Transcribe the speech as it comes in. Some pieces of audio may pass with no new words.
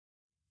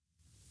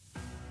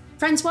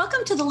Friends,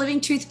 welcome to the Living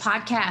Truth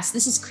Podcast.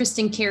 This is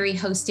Kristen Carey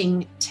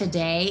hosting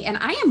today, and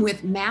I am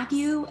with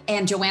Matthew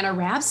and Joanna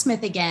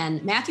Raabsmith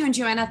again. Matthew and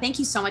Joanna, thank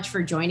you so much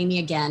for joining me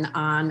again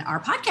on our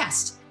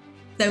podcast.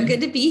 So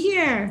good to be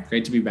here.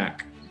 Great to be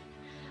back.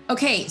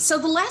 Okay, so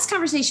the last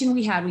conversation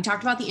we had, we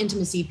talked about the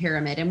intimacy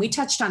pyramid, and we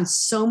touched on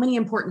so many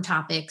important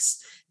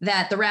topics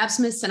that the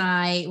Raabsmiths and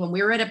I, when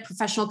we were at a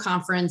professional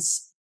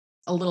conference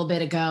a little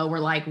bit ago, we're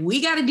like,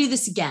 we got to do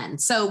this again.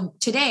 So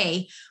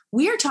today,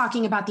 we are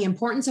talking about the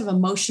importance of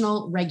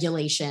emotional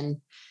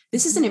regulation.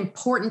 This is an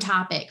important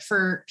topic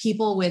for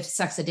people with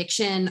sex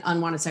addiction,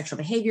 unwanted sexual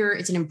behavior.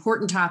 It's an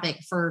important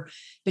topic for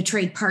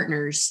betrayed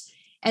partners.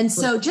 And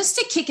so just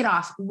to kick it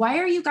off, why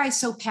are you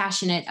guys so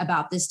passionate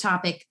about this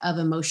topic of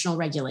emotional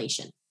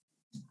regulation?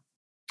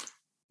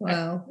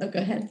 Well, go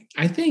ahead.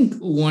 I think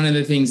one of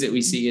the things that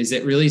we see is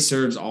it really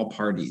serves all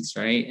parties,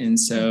 right? And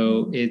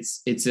so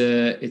it's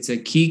a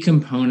key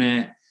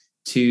component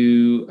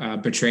to a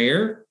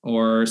betrayer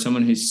or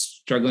someone who's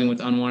struggling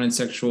with unwanted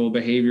sexual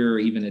behavior or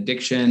even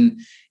addiction.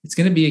 It's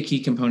going to be a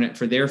key component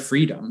for their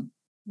freedom.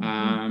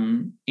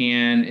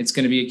 And it's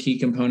going to be a key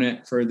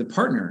component for the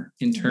partner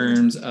in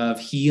terms of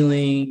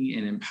healing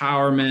and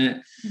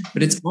empowerment.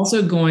 But it's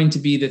also going to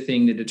be the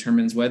thing that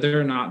determines whether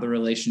or not the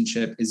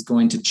relationship is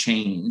going to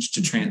change,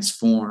 to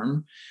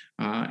transform.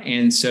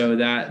 And so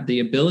that the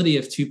ability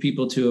of two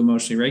people to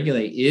emotionally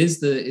regulate is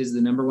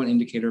the number one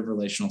indicator of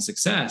relational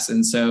success.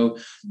 And so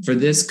for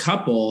this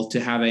couple to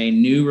have a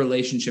new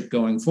relationship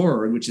going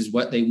forward, which is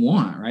what they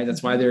want, right?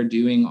 That's why they're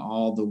doing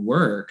all the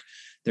work.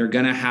 They're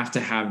going to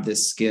have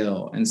this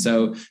skill. And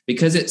so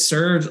because it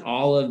serves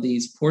all of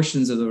these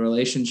portions of the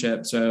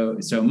relationship so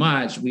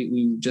much,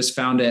 we just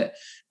found it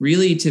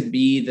really to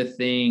be the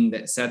thing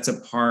that sets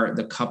apart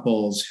the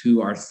couples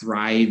who are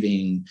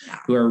thriving,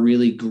 who are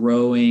really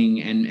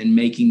growing and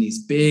making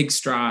these big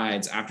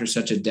strides after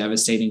such a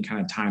devastating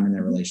kind of time in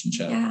their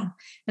relationship. Yeah.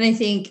 And I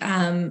think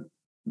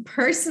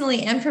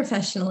personally and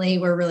professionally,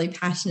 we're really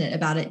passionate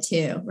about it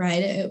too,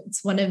 right?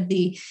 It's one of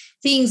the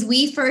things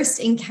we first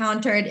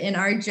encountered in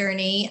our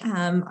journey,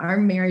 our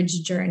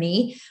marriage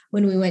journey,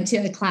 when we went to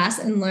a class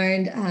and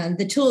learned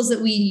the tools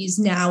that we use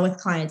now with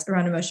clients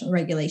around emotional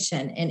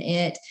regulation. And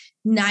it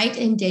night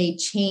and day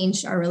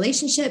changed our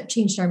relationship,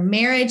 changed our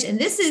marriage. And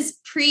this is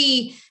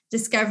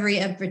pre-discovery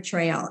of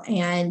betrayal.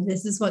 And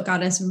this is what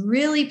got us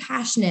really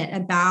passionate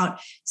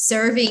about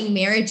serving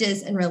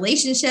marriages and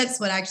relationships,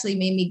 what actually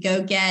made me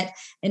go get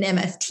an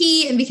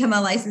MFT and become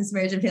a licensed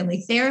marriage and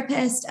family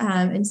therapist.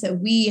 And so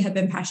we have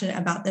been passionate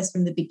about this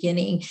from the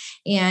beginning.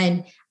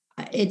 And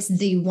it's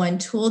the one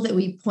tool that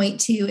we point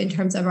to in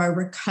terms of our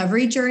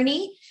recovery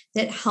journey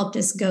that helped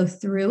us go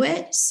through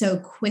it so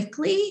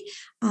quickly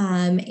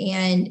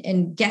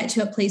and get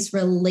to a place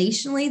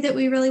relationally that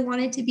we really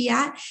wanted to be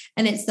at.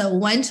 And it's the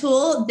one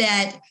tool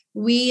that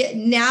we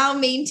now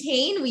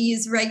maintain, we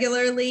use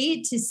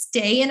regularly to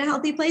stay in a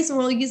healthy place, and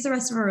we'll use the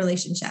rest of our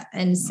relationship.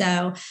 And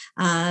so,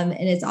 and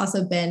it's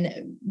also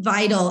been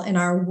vital in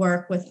our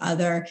work with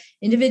other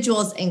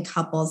individuals and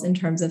couples in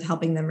terms of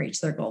helping them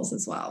reach their goals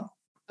as well.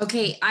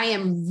 Okay, I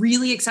am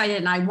really excited,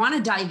 and I want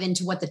to dive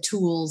into what the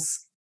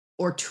tools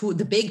or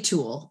the big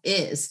tool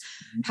is.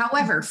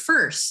 However,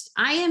 first,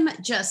 I am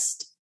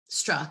just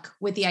struck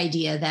with the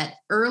idea that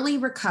early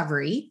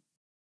recovery,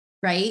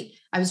 right?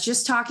 I was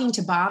just talking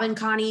to Bob and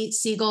Connie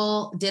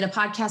Siegel, did a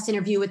podcast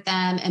interview with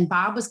them, and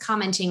Bob was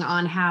commenting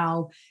on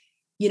how,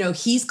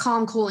 he's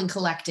calm, cool, and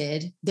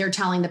collected. They're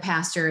telling the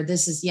pastor,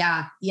 this is,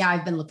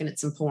 I've been looking at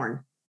some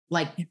porn.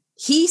 Like,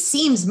 he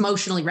seems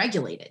emotionally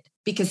regulated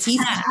because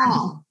he's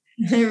calm.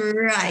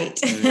 Right.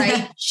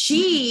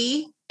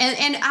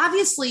 And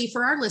obviously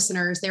for our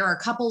listeners, there are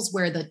couples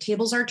where the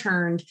tables are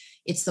turned.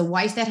 It's the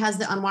wife that has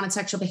the unwanted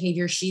sexual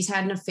behavior. She's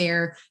had an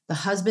affair. The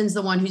husband's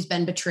the one who's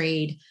been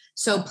betrayed.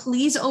 So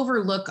please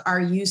overlook our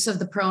use of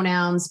the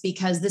pronouns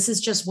because this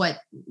is just what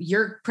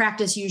your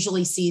practice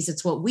usually sees.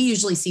 It's what we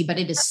usually see, but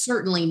it is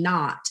certainly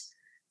not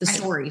the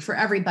story for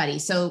everybody.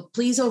 So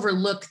please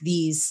overlook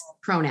these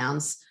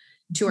pronouns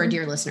to our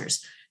dear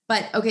listeners.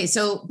 But okay,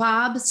 so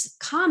Bob's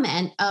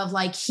comment of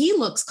like, he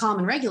looks calm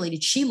and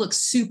regulated. She looks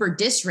super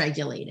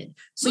dysregulated.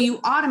 So you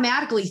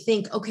automatically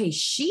think, okay,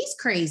 she's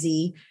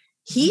crazy.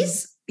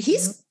 He's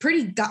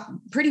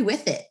pretty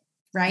with it,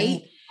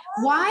 right?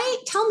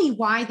 Tell me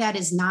why that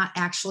is not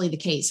actually the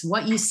case.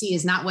 What you see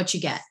is not what you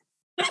get.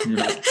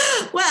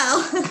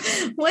 Well,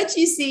 what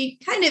you see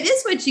kind of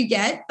is what you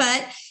get,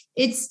 but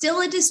it's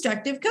still a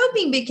destructive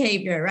coping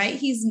behavior, right?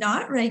 He's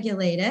not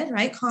regulated,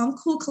 right? Calm,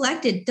 cool,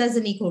 collected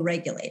doesn't equal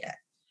regulated.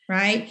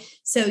 Right.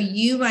 So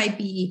you might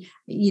be,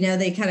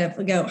 they kind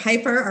of go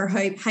hyper or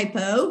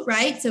hypo,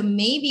 right? So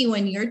maybe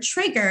when you're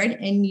triggered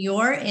and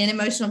you're in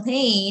emotional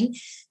pain,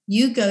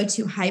 you go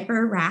to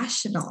hyper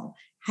rational,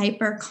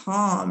 hyper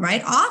calm,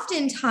 right?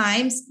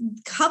 Oftentimes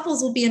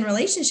couples will be in a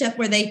relationship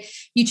where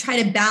you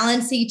try to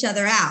balance each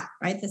other out,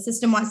 right? The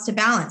system wants to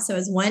balance. So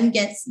as one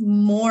gets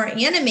more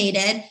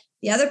animated,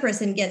 the other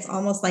person gets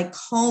almost like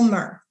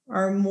calmer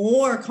or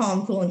more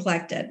calm, cool, and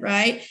collected,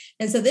 right?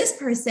 And so this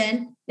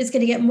person is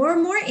going to get more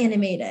and more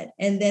animated,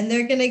 and then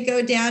they're going to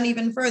go down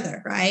even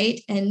further,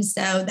 right? And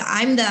so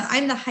I'm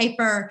the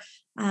hyper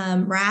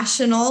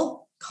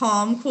rational,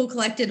 calm, cool,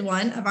 collected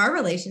one of our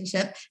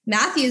relationship.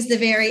 Matthew's the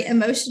very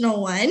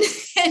emotional one.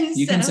 And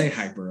you can say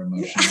hyper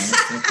emotional.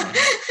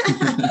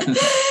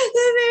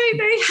 The very,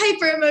 very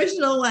hyper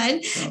emotional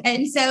one. Oh.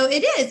 And so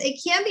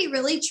it can be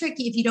really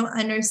tricky if you don't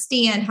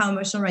understand how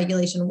emotional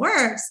regulation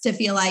works, to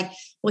feel like,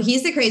 well,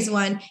 he's the crazy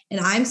one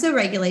and I'm so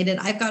regulated,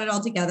 I've got it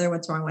all together.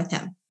 What's wrong with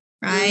him?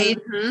 Right.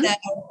 Mm-hmm. So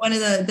one of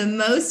the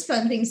most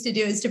fun things to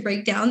do is to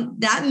break down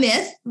that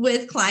myth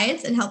with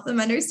clients and help them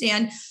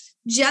understand,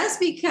 just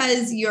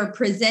because you're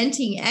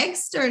presenting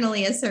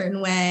externally a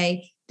certain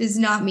way does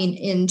not mean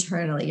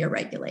internally you're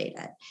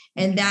regulated.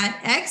 And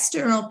that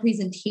external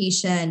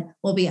presentation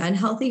will be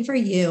unhealthy for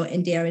you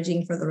and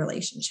damaging for the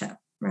relationship,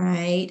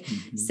 right?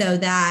 Mm-hmm. So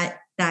that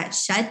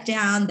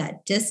shutdown,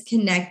 that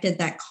disconnected,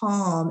 that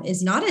calm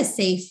is not a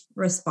safe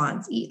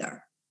response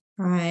either,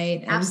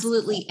 right?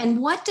 Absolutely. And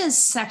what does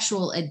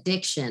sexual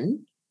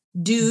addiction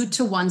do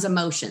to one's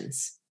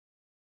emotions?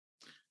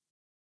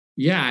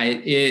 Yeah,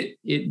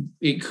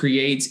 it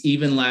creates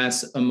even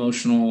less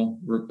emotional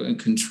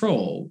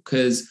control,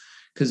 because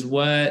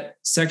what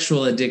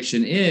sexual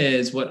addiction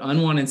is, what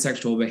unwanted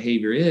sexual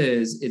behavior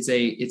is, it's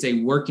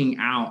a working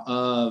out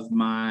of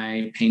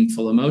my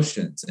painful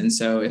emotions. And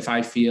so if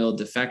I feel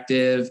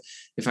defective,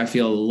 if I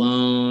feel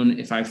alone,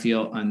 if I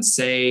feel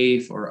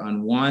unsafe or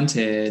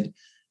unwanted,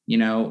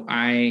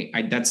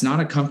 I that's not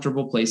a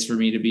comfortable place for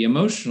me to be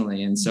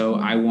emotionally. And so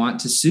I want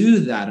to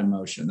soothe that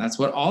emotion. That's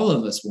what all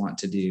of us want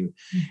to do.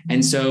 Mm-hmm.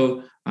 And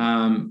so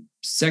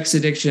sex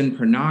addiction,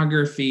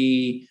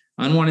 pornography,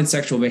 unwanted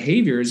sexual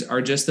behaviors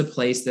are just the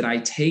place that I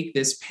take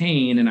this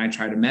pain and I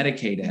try to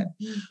medicate it.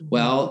 Mm-hmm.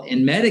 Well,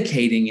 in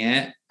medicating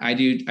it, I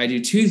do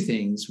two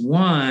things.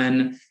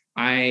 One,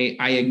 I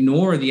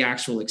ignore the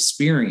actual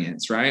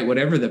experience, right?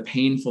 Whatever the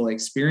painful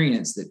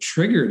experience that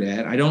triggered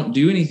it, I don't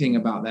do anything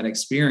about that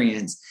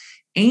experience.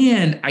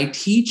 And I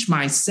teach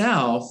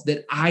myself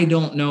that I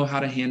don't know how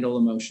to handle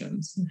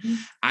emotions. Mm-hmm.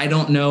 I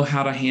don't know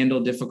how to handle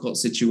difficult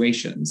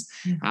situations.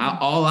 Mm-hmm.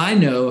 All I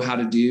know how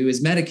to do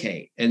is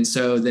medicate. And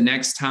so the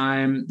next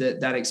time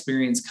that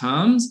experience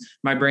comes,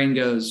 my brain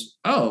goes,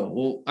 oh,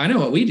 well, I know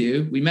what we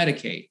do. We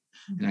medicate.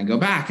 Mm-hmm. And I go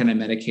back and I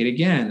medicate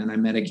again and I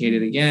medicate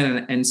it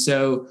again. And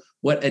so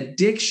what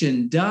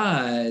addiction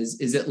does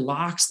is it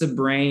locks the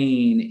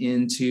brain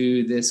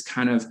into this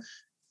kind of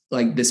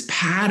like this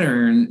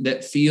pattern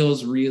that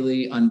feels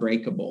really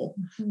unbreakable,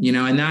 mm-hmm.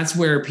 And that's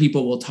where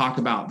people will talk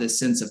about this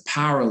sense of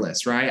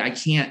powerless, right? I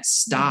can't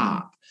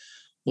stop.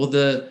 Well,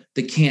 the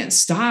can't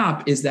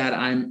stop is that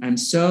I'm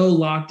so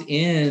locked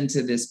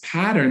into this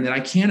pattern that I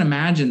can't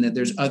imagine that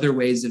there's other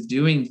ways of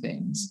doing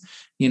things,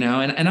 and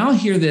I'll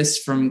hear this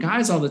from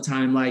guys all the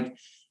time. Like,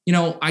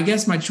 I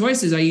guess my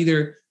choice is I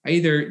either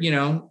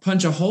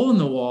punch a hole in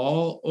the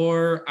wall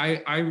or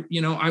I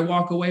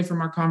walk away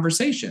from our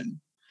conversation.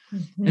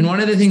 Mm-hmm. And one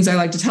of the things I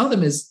like to tell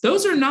them is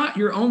those are not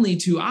your only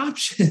two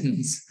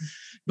options,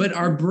 but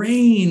our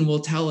brain will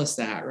tell us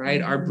that,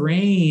 right? Mm-hmm. Our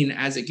brain,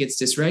 as it gets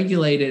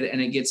dysregulated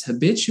and it gets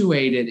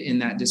habituated in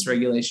that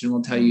dysregulation,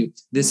 will tell you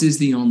this is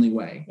the only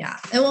way. Yeah.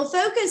 And we'll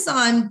focus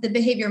on the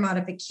behavior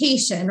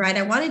modification, right?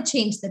 I want to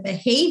change the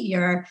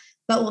behavior,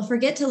 but we'll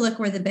forget to look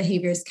where the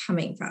behavior is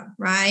coming from,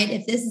 right?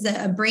 If this is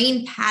a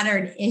brain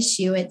pattern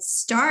issue, it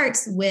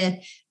starts with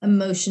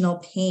emotional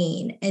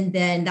pain. And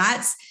then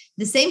that's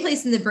the same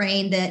place in the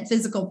brain that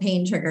physical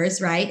pain triggers,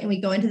 right? And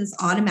we go into this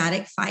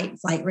automatic fight,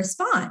 flight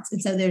response.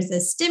 And so there's a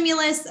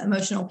stimulus,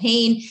 emotional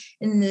pain,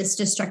 and this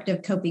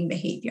destructive coping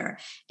behavior.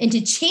 And to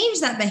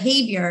change that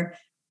behavior,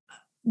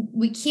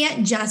 we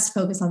can't just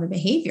focus on the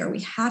behavior.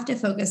 We have to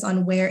focus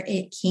on where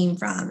it came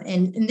from.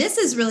 And this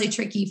is really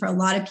tricky for a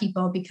lot of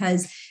people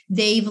because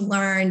they've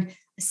learned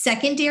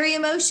secondary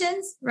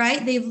emotions,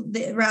 right? They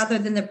rather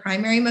than the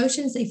primary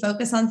emotions, they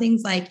focus on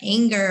things like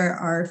anger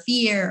or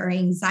fear or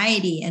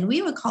anxiety. And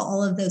we would call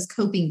all of those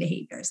coping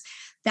behaviors.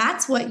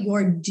 That's what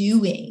you're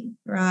doing,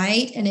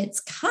 right? And it's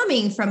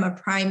coming from a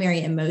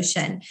primary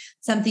emotion,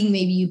 something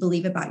maybe you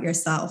believe about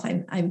yourself.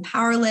 I'm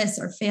powerless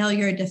or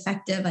failure,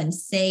 defective,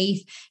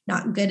 unsafe,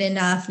 not good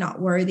enough, not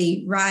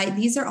worthy, right?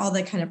 These are all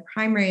the kind of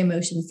primary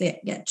emotions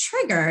that get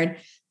triggered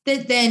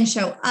that then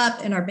show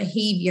up in our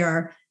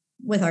behavior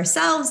with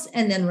ourselves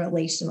and then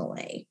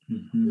relationally.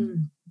 Mm-hmm.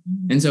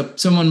 Mm-hmm. And so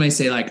someone may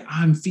say like,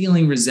 I'm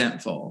feeling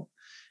resentful.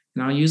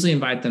 And I'll usually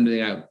invite them to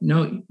go,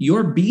 no,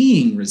 you're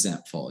being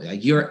resentful.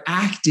 Like you're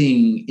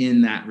acting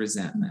in that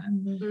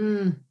resentment,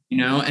 mm-hmm.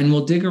 And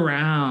we'll dig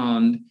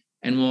around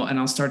and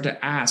I'll start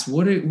to ask,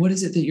 what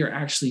is it that you're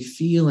actually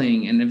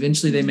feeling? And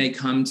eventually they may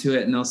come to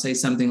it and they'll say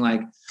something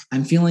like,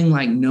 I'm feeling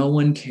like no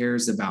one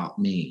cares about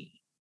me.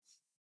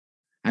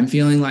 I'm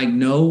feeling like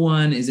no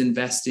one is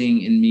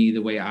investing in me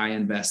the way I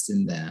invest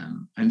in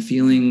them. I'm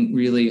feeling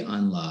really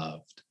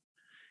unloved.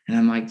 And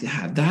I'm like,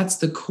 yeah, that's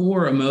the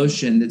core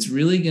emotion that's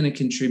really going to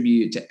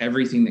contribute to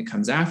everything that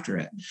comes after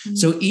it. Mm-hmm.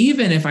 So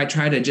even if I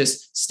try to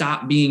just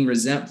stop being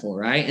resentful,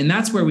 right? And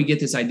that's where we get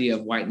this idea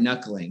of white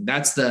knuckling.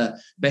 That's the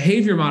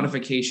behavior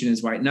modification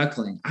is white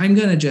knuckling. I'm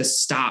going to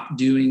just stop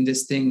doing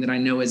this thing that I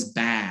know is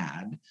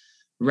bad,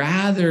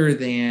 rather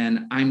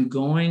than I'm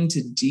going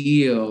to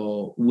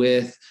deal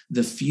with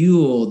the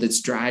fuel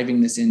that's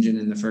driving this engine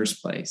in the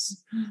first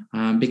place.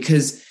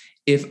 Because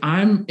if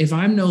I'm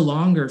no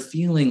longer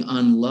feeling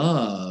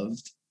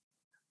unloved,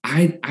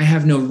 I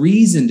have no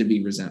reason to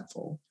be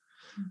resentful.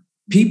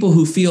 People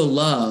who feel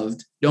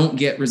loved don't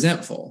get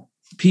resentful.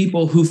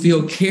 People who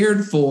feel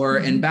cared for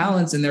and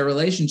balanced in their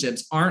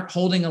relationships aren't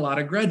holding a lot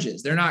of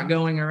grudges. They're not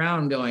going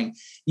around going,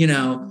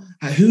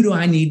 who do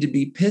I need to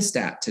be pissed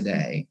at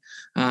today?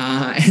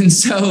 But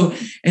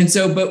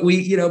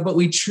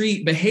we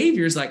treat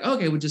behaviors like,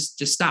 okay, we'll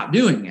just stop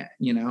doing it.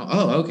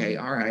 Okay,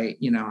 all right,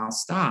 I'll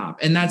stop.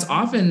 And that's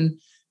often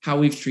how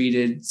we've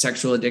treated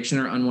sexual addiction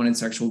or unwanted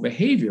sexual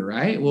behavior,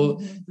 right?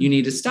 Well, you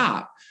need to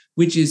stop,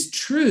 which is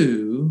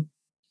true.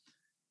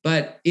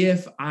 But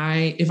if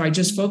I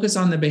just focus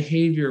on the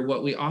behavior,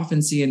 what we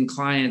often see in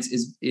clients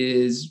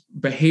is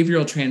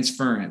behavioral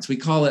transference. We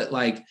call it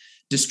like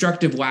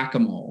destructive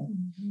whack-a-mole.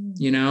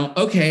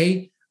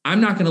 Okay, I'm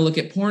not going to look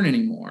at porn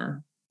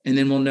anymore. And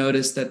then we'll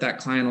notice that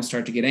client will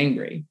start to get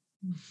angry.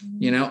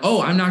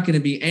 I'm not going to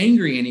be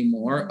angry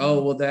anymore.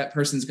 Oh, well, that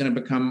person's going to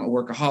become a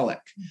workaholic.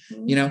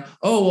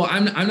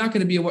 I'm not going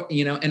to be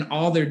and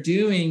all they're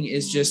doing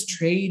is just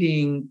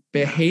trading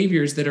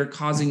behaviors that are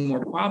causing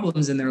more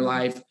problems in their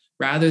life,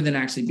 rather than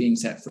actually being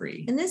set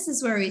free. And this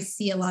is where we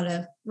see a lot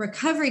of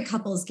recovery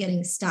couples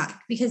getting stuck,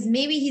 because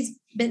maybe he's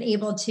been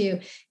able to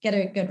get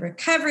a good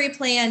recovery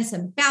plan,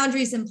 some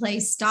boundaries in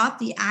place, stop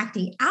the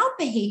acting out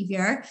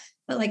behavior.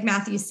 But like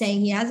Matthew's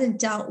saying, he hasn't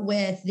dealt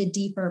with the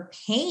deeper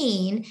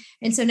pain.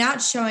 And so now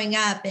it's showing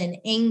up in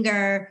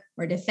anger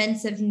or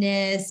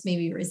defensiveness,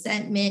 maybe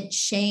resentment,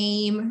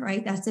 shame,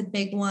 right? That's a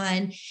big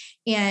one.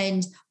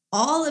 And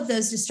all of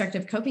those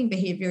destructive coping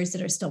behaviors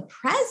that are still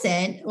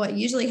present, what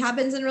usually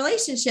happens in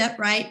relationship,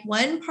 right?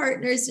 One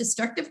partner's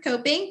destructive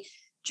coping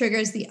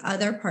triggers the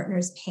other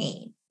partner's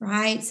pain,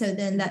 right? So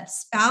then that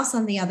spouse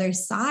on the other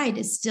side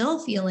is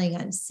still feeling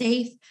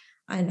unsafe,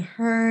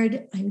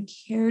 unheard,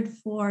 uncared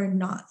for,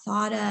 not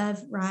thought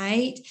of,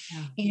 right?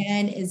 Yeah.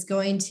 And is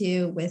going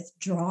to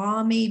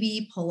withdraw,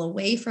 maybe pull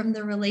away from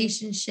the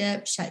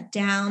relationship, shut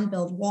down,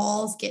 build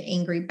walls, get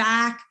angry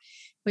back,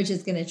 which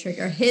is going to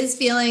trigger his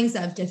feelings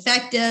of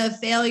defective,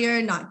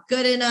 failure, not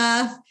good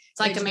enough. It's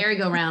like a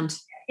merry-go-round.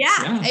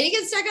 Yeah. And you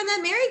get stuck on that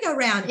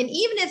merry-go-round. And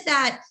even if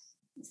that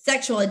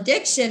sexual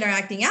addiction or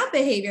acting out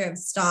behavior have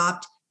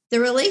stopped, the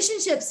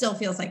relationship still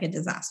feels like a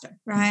disaster,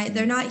 right? Mm-hmm.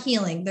 They're not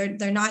healing.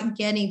 They're not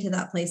getting to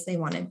that place they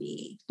want to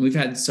be. We've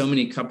had so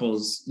many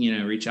couples,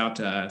 reach out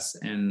to us.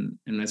 And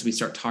as we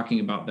start talking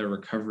about their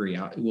recovery,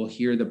 we'll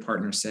hear the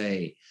partner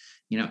say,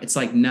 it's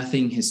like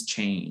nothing has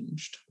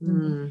changed,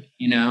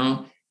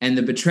 And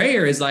the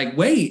betrayer is like,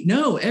 wait,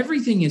 no,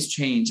 everything has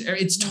changed.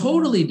 It's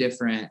totally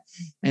different.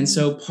 And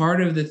so part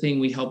of the thing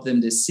we help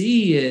them to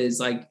see is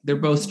like, they're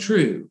both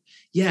true.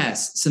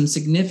 Yes, some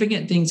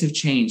significant things have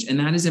changed. And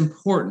that is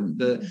important.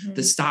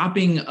 The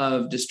stopping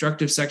of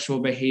destructive sexual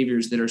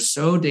behaviors that are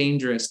so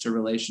dangerous to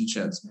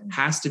relationships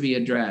has to be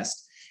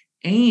addressed.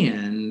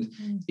 And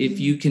if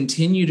you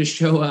continue to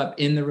show up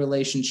in the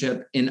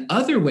relationship in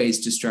other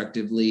ways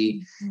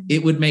destructively,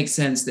 it would make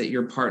sense that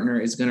your partner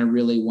is going to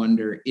really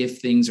wonder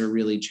if things are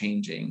really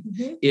changing,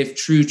 if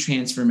true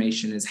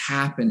transformation is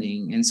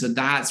happening. And so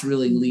that's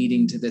really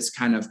leading to this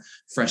kind of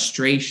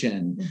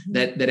frustration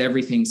that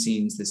everything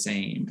seems the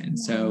same. And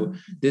so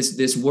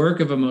this work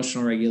of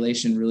emotional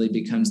regulation really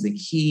becomes the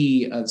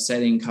key of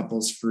setting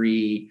couples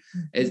free,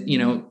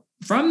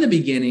 from the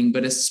beginning,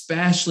 but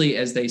especially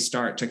as they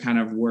start to kind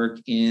of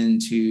work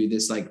into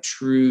this like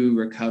true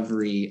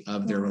recovery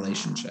of their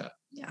relationship.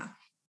 Yeah.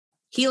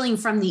 Healing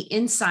from the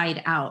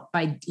inside out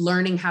by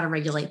learning how to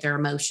regulate their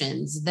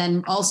emotions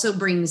then also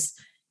brings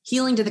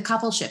healing to the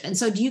coupleship. And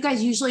so do you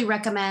guys usually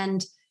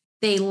recommend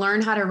they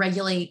learn how to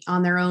regulate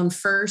on their own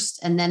first,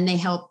 and then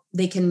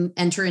they can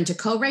enter into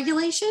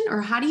co-regulation,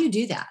 or how do you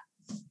do that?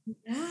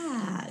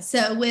 Yeah.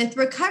 So with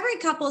recovery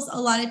couples, a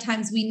lot of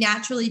times we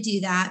naturally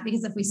do that,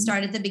 because if we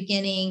start at the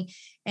beginning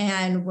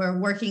and we're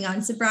working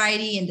on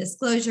sobriety and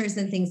disclosures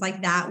and things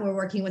like that, we're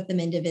working with them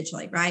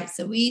individually, right?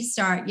 So we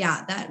start,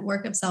 that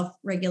work of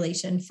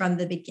self-regulation from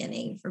the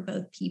beginning for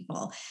both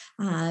people.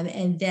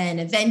 And then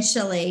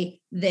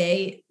eventually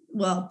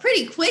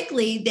pretty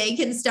quickly, they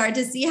can start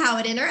to see how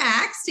it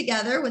interacts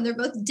together when they're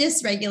both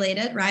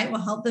dysregulated, right?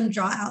 We'll help them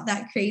draw out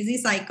that crazy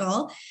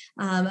cycle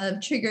of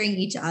triggering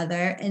each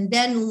other, and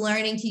then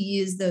learning to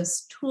use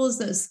those tools,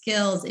 those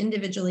skills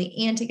individually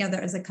and together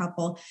as a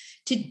couple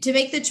to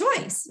make the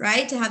choice,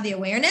 right? To have the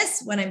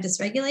awareness when I'm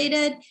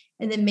dysregulated,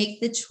 and then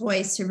make the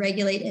choice to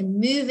regulate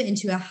and move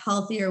into a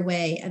healthier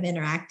way of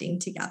interacting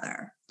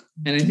together.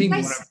 And I think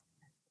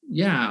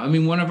Yeah. I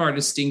mean, one of our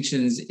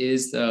distinctions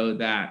is, though,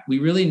 that we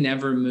really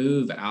never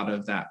move out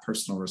of that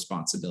personal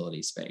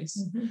responsibility space.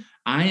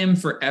 I am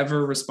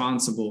forever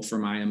responsible for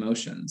my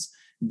emotions.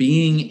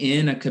 Being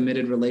in a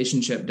committed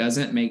relationship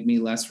doesn't make me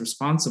less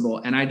responsible.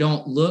 And I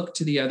don't look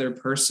to the other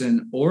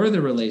person or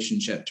the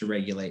relationship to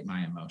regulate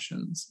my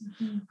emotions.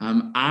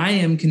 I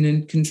am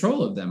in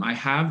control of them. I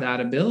have that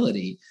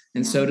ability.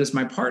 And so does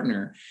my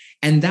partner.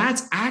 And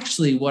that's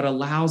actually what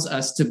allows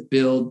us to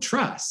build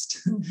trust.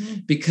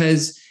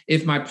 Because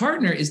if my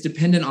partner is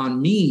dependent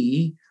on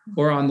me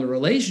or on the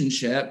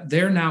relationship,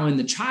 they're now in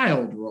the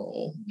child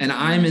role and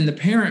I'm in the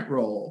parent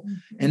role.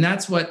 And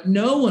that's what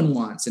no one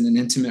wants in an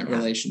intimate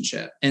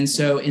relationship. And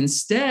so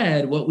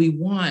instead, what we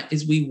want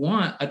is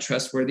a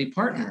trustworthy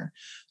partner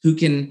who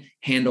can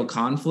handle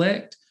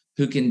conflict,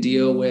 who can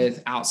deal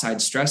with outside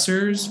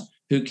stressors,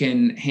 who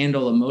can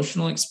handle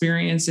emotional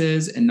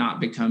experiences and not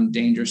become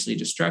dangerously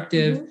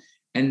destructive.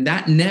 And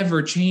that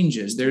never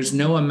changes. There's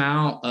no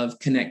amount of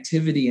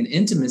connectivity and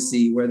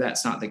intimacy where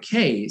that's not the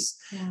case.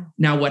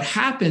 Now, what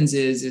happens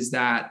is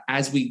that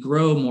as we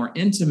grow more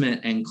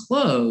intimate and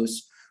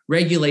close,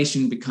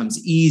 regulation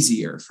becomes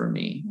easier for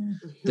me.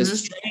 The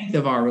strength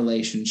of our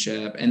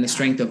relationship and the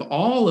strength of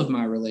all of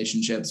my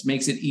relationships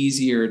makes it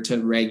easier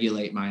to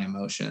regulate my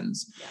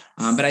emotions.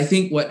 But I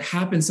think what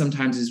happens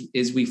sometimes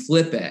is we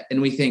flip it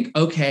and we think,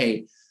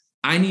 okay,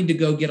 I need to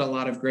go get a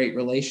lot of great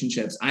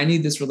relationships. I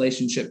need this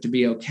relationship to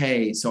be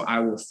okay, so I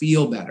will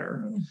feel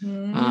better.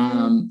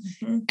 And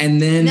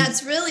then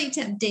that's really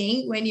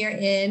tempting when you're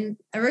in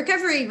a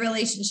recovery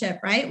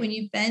relationship, right? When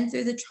you've been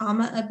through the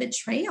trauma of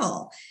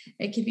betrayal,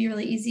 it can be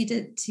really easy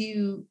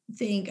to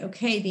think,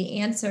 okay, the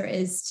answer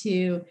is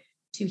to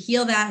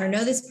heal that or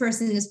know this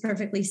person is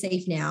perfectly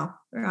safe now,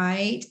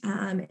 right?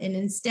 And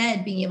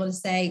instead being able to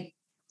say,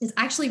 is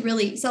actually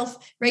really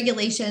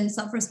self-regulation,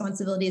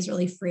 self-responsibility is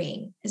really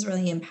freeing, is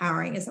really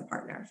empowering as a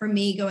partner. For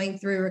me, going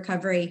through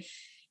recovery,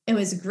 it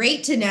was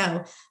great to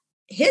know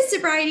his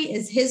sobriety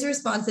is his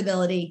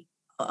responsibility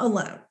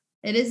alone.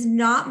 It is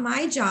not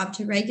my job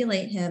to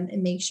regulate him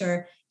and make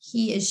sure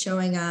he is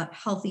showing up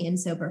healthy and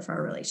sober for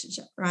our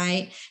relationship,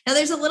 right? Now,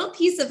 there's a little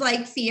piece of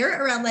like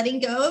fear around letting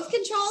go of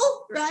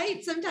control,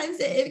 right? Sometimes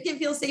it can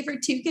feel safer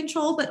to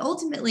control, but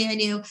ultimately I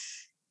knew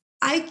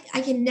I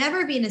can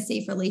never be in a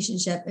safe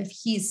relationship if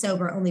he's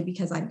sober only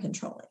because I'm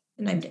controlling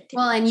and I'm dictating.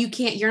 Well, and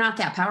you're not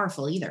that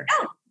powerful either.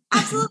 No,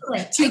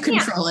 absolutely. to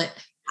control it.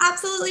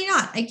 Absolutely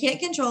not. I can't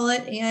control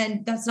it.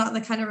 And that's not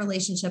the kind of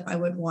relationship I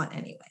would want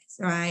anyways,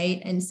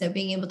 right? And so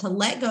being able to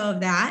let go of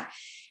that.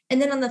 And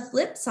then on the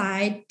flip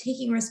side,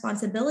 taking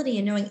responsibility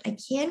and knowing I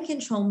can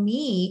control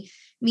me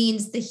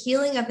means the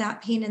healing of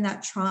that pain and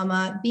that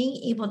trauma,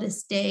 being able to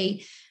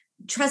stay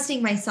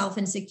trusting myself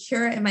and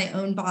secure in my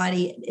own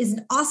body is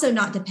also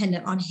not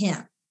dependent on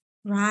him,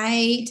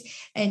 right?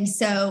 And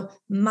so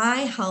my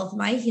health,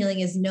 my healing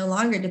is no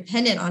longer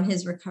dependent on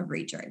his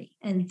recovery journey.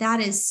 And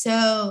that is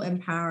so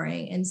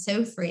empowering and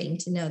so freeing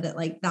to know that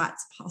like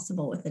that's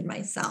possible within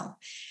myself.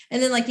 And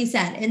then, like you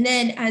said, and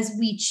then as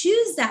we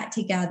choose that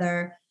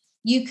together,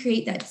 you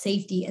create that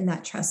safety and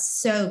that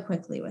trust so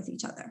quickly with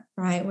each other,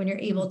 right? When you're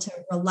able to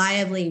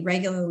reliably,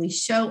 regularly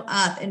show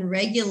up and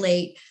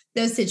regulate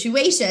those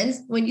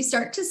situations, when you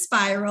start to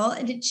spiral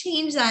and to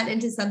change that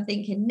into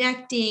something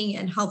connecting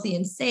and healthy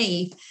and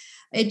safe,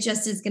 it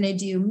just is going to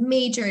do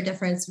major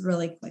difference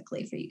really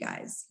quickly for you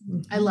guys.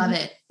 I love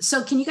it.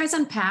 So can you guys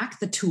unpack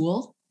the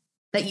tool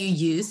that you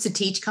use to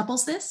teach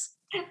couples this?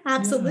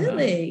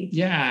 Absolutely.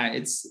 Yeah,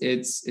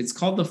 it's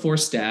called the 4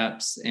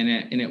 steps, and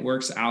it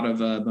works out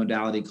of a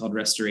modality called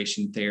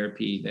restoration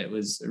therapy that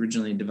was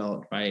originally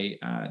developed by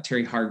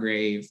Terry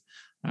Hargrave,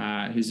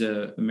 who's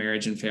a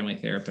marriage and family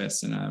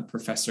therapist and a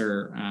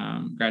professor,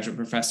 graduate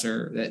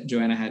professor that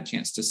Joanna had a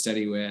chance to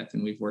study with,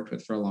 and we've worked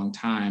with for a long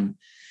time.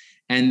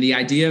 And the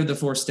idea of the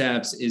 4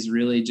 steps is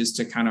really just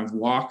to kind of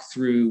walk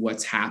through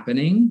what's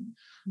happening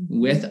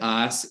with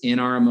us in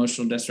our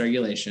emotional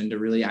dysregulation, to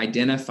really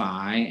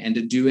identify and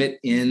to do it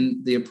in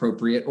the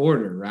appropriate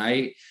order,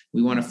 right?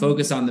 We want to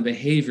focus on the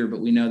behavior,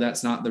 but we know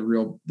that's not the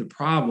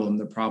problem.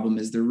 The problem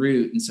is the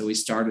root. And so we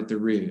start at the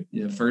root.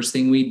 The first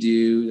thing we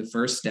do, the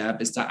first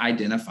step is to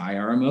identify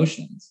our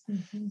emotions.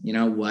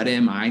 What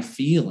am I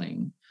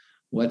feeling?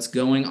 What's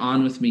going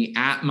on with me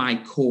at my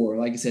core?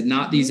 Like I said,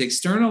 not these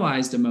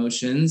externalized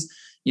emotions,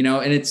 and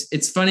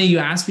it's funny, you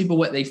ask people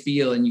what they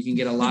feel and you can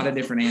get a lot of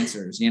different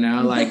answers,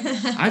 like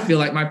I feel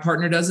like my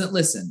partner doesn't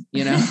listen,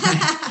 like,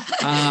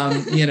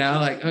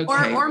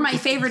 okay. Or my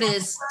favorite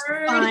is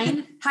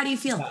fine. How do you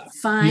feel?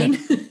 Fine.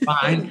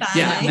 Fine.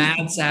 Yeah.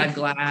 Mad, sad,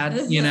 glad,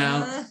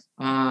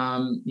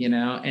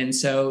 and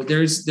so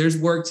there's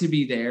work to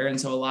be there. And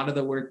so a lot of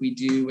the work we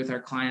do with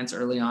our clients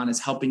early on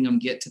is helping them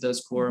get to those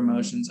core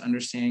emotions,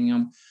 understanding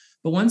them.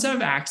 But once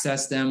I've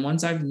accessed them,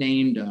 once I've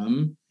named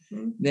them,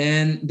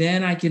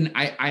 then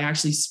I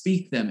actually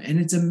speak them. And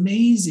it's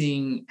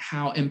amazing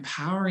how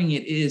empowering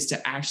it is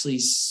to actually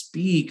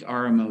speak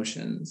our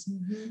emotions,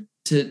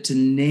 to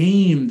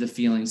name the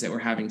feelings that we're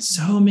having.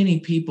 So many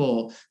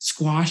people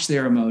squash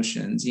their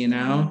emotions,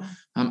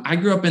 I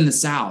grew up in the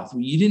South.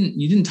 You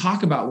didn't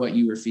talk about what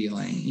you were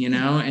feeling,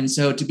 and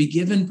so to be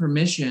given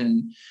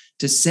permission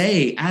to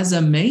say as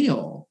a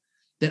male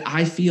that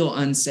I feel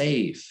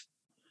unsafe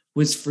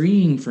was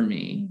freeing for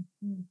me.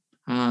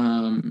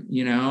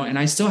 And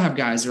I still have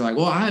guys that are like,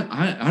 well,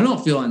 I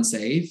don't feel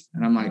unsafe.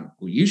 And I'm like,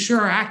 well, you sure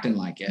are acting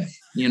like it,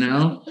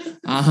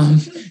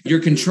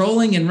 you're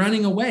controlling and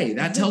running away.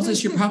 That tells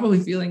us you're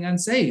probably feeling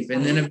unsafe.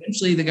 And then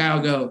eventually the guy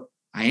will go,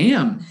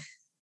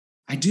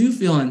 I do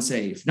feel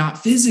unsafe, not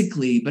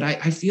physically, but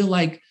I feel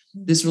like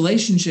this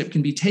relationship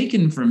can be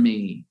taken from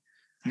me.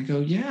 I go,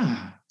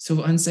 yeah.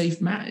 So unsafe,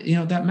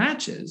 that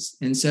matches.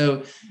 And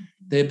so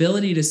the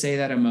ability to say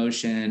that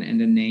emotion and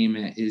to name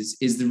it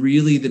is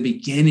really the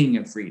beginning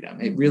of freedom.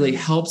 It really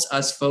helps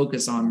us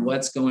focus on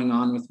what's going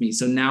on with me.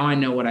 So now I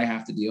know what I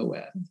have to deal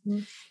with.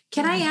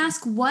 Can I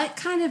ask what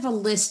kind of a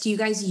list do you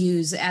guys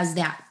use as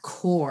that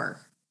core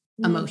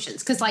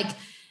emotions? Because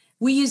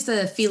we use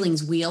the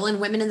feelings wheel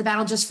in Women in the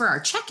Battle just for our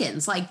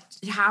check-ins. Like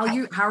how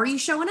are you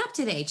showing up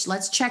today?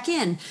 Let's check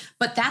in.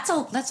 But that's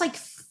like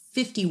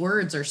 50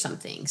 words or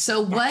something.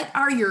 So what's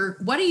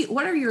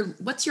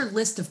your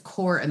list of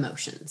core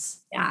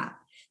emotions? Yeah.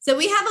 So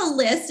we have a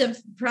list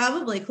of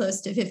probably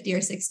close to 50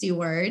 or 60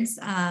 words.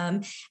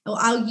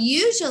 I'll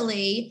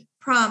usually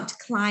prompt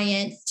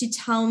clients to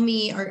tell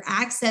me or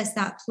access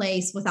that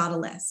place without a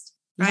list,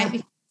 right?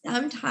 Because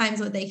sometimes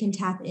what they can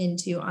tap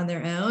into on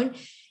their own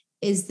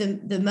is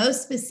the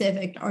most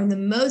specific or the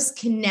most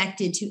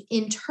connected to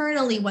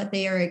internally what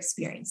they are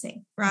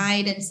experiencing,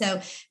 right? And so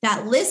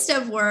that list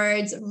of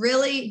words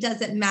really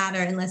doesn't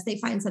matter unless they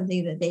find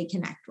something that they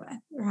connect with,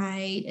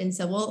 right? And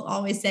so we'll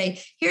always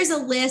say, here's a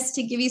list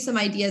to give you some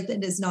ideas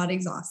that is not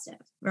exhaustive,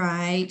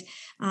 right?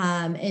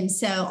 And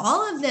so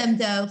all of them,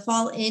 though,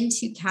 fall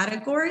into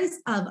categories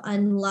of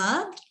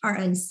unloved or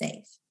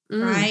unsafe,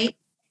 right?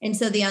 And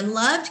so the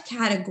unloved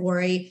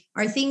category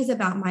are things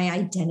about my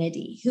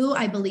identity, who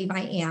I believe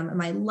I am.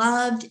 Am I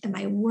loved? Am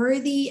I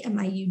worthy? Am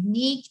I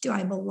unique? Do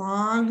I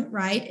belong?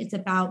 Right? It's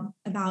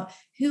about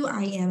who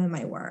I am and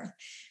my worth.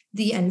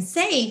 The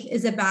unsafe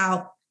is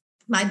about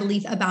my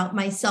belief about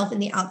myself in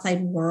the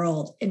outside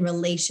world, in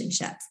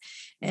relationships.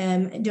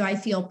 Do I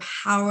feel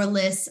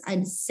powerless,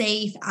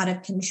 unsafe, out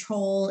of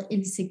control,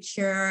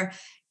 insecure,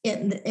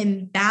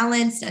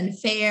 imbalanced,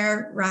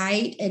 unfair,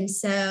 right? And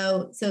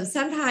so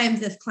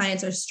sometimes if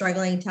clients are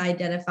struggling to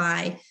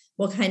identify,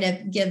 we'll kind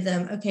of give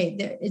them,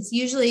 it's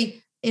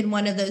usually in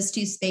one of those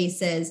two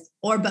spaces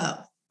or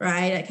both,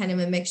 right? Kind of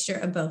a mixture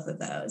of both of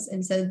those.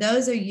 And so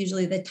those are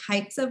usually the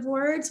types of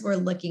words we're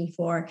looking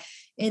for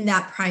in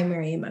that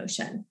primary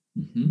emotion.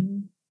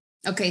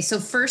 Okay. So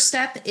first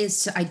step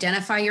is to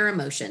identify your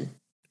emotion.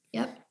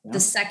 Yep. The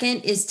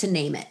second is to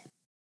name it.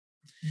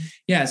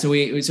 Yeah.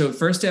 So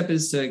first step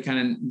is to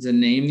to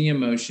name the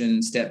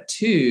emotion. Step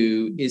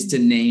 2 is to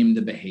name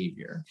the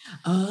behavior.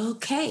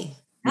 Okay.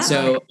 And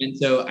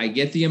so I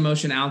get the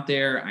emotion out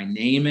there, I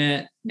name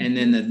it. And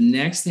then the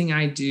next thing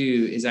I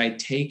do is I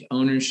take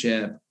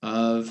ownership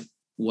of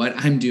what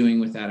I'm doing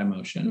with that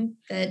emotion.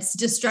 That's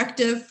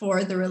destructive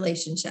for the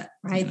relationship,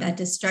 right? That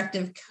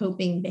destructive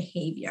coping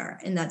behavior.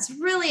 And that's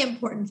really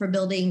important for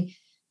building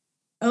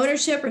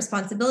ownership,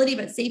 responsibility,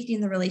 but safety in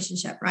the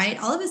relationship,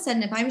 right? All of a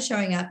sudden, if I'm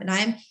showing up and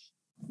I'm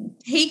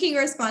taking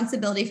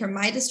responsibility for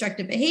my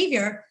destructive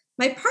behavior,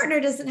 my partner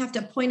doesn't have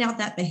to point out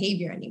that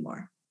behavior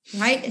anymore,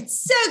 right?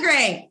 It's so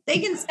great. They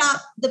can stop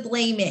the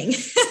blaming.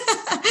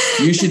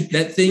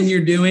 That thing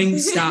you're doing,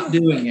 stop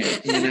doing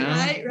it,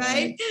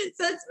 Right.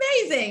 So it's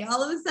amazing.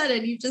 All of a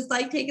sudden, you've just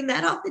taken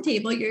that off the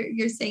table.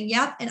 You're saying,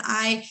 yep. And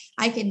I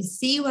can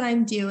see what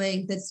I'm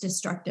doing that's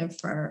destructive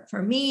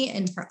for me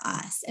and for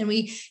us. And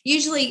we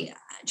usually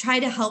try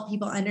to help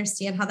people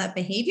understand how that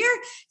behavior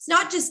is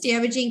not just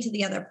damaging to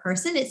the other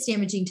person, it's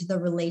damaging to the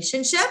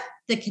relationship,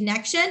 the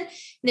connection, and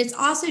it's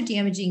also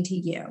damaging to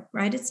you,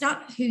 right? It's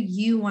not who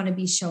you want to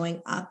be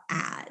showing up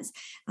as.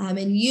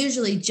 And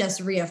usually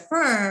just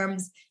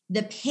reaffirms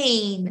the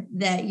pain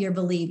that you're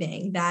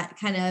believing, that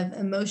kind of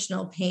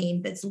emotional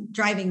pain that's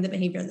driving the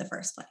behavior in the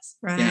first place,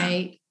 right?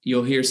 Yeah.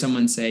 You'll hear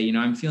someone say,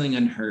 I'm feeling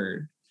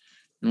unheard.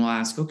 And we'll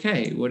ask,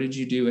 okay, what did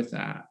you do with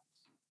that?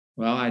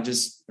 Well, I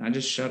just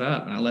shut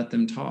up and I let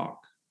them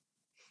talk.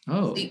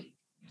 Oh,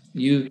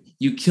 you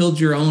killed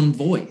your own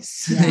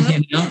voice.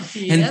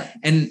 Yep.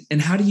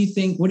 And how do you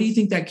think, what do you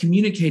think that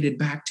communicated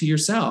back to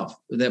yourself?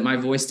 That my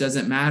voice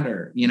doesn't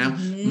matter, Yeah.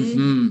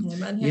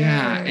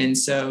 And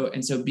so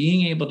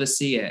being able to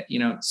see it,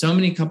 so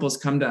many couples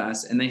come to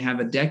us and they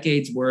have a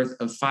decade's worth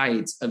of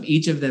fights of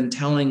each of them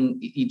telling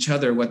each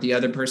other what the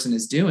other person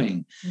is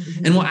doing.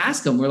 And we'll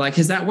ask them, we're like,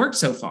 has that worked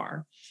so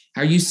far?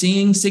 Are you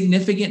seeing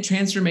significant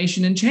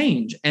transformation and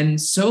change? And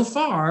so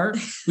far,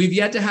 we've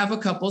yet to have a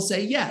couple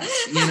say yes,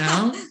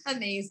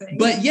 Amazing.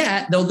 But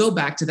yet they'll go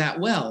back to that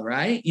well,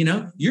 right?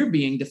 You're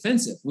being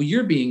defensive. Well,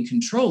 you're being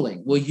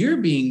controlling. Well, you're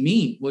being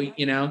mean.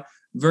 Well,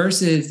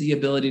 versus the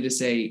ability to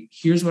say,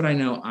 here's what I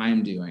know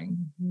I'm doing.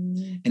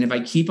 Mm-hmm. And if I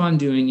keep on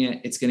doing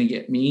it, it's going to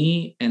get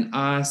me and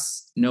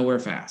us nowhere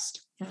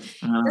fast.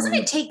 Doesn't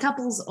it take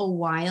couples a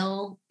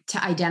while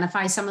to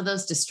identify some of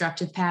those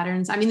destructive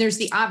patterns? I mean, there's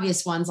the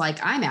obvious ones like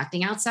I'm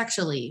acting out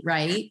sexually,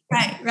 right?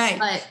 Right.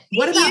 But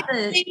what about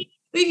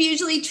we've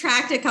usually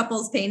tracked a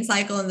couple's pain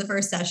cycle in the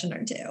first session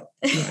or two. Oh,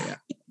 yeah.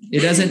 It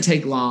doesn't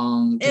take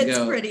long to it's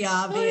pretty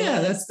obvious. Oh, yeah,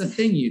 that's the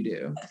thing you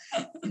do.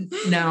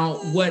 Now,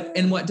 what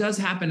does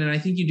happen, and I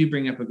think you do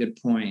bring up a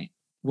good point,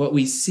 what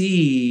we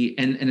see,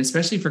 and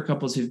especially for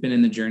couples who've been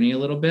in the journey a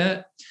little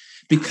bit,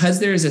 because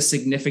there is a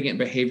significant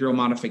behavioral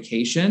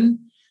modification,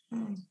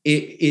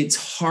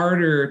 it's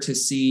harder to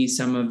see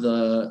some of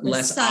the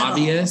less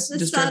obvious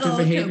destructive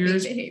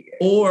behaviors.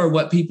 Or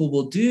what people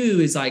will do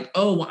is like,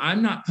 oh, well,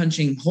 I'm not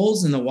punching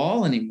holes in the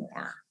wall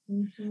anymore.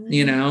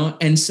 Mm-hmm.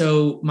 And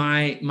so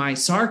my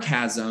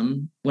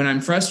sarcasm when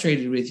I'm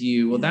frustrated with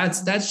you, well,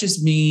 that's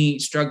just me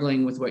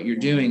struggling with what you're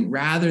doing,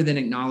 rather than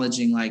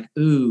acknowledging like,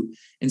 ooh,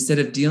 instead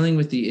of dealing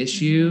with the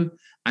issue,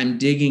 I'm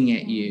digging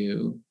at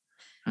you.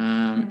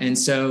 And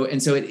so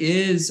it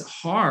is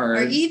hard.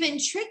 Or even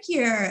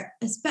trickier,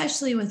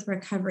 especially with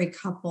recovery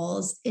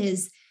couples,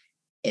 is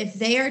if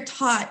they are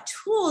taught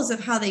tools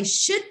of how they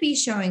should be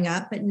showing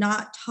up, but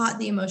not taught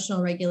the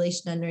emotional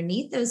regulation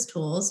underneath those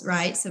tools,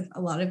 right? So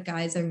a lot of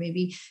guys are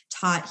maybe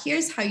taught,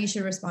 here's how you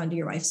should respond to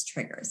your wife's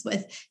triggers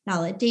with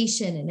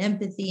validation and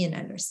empathy and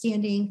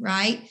understanding,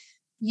 right?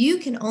 You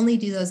can only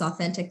do those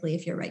authentically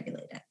if you're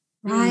regulated.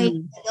 Right.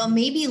 They'll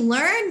maybe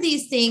learn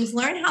these things,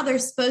 learn how they're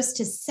supposed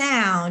to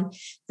sound.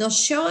 They'll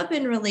show up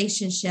in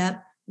relationship.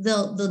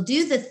 They'll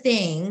do the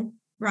thing.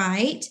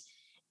 Right.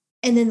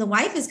 And then the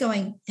wife is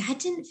going, that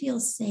didn't feel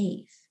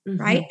safe. Mm-hmm.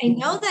 Right. I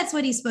know that's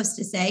what he's supposed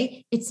to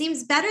say. It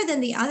seems better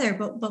than the other,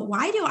 but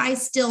why do I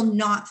still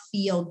not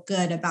feel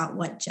good about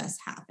what just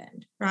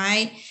happened?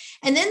 Right.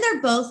 And then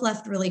they're both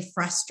left really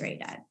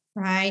frustrated.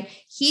 Right.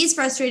 He's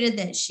frustrated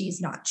that she's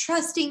not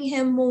trusting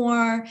him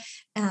more.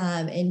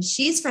 And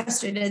she's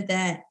frustrated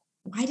that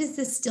why does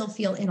this still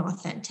feel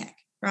inauthentic?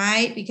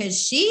 Right. Because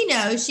she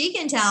knows she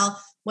can tell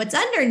what's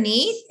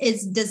underneath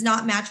does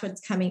not match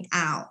what's coming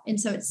out. And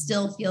so it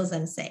still feels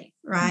unsafe.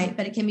 Right. Mm-hmm.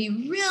 But it can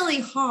be really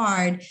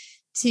hard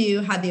to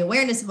have the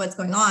awareness of what's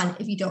going on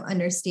if you don't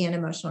understand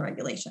emotional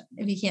regulation,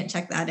 if you can't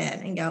check that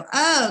in and go,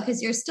 oh,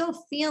 because you're still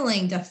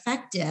feeling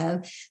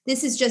defective.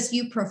 This is just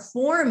you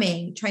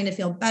performing, trying to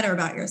feel better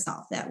about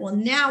yourself, that, well,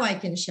 now I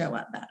can show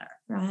up better.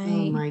 Right.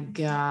 Oh my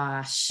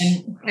gosh.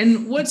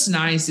 And what's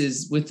nice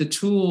is with the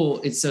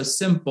tool, it's so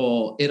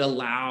simple. It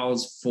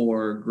allows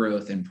for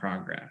growth and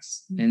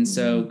progress. Mm-hmm. And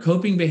so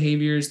coping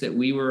behaviors that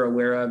we were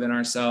aware of in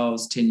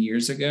ourselves 10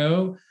 years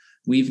ago,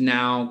 we've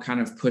now kind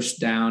of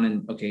pushed down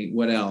and, okay,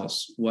 what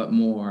else? What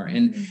more?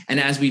 And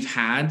as we've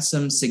had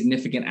some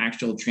significant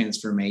actual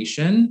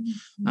transformation,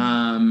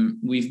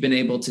 we've been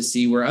able to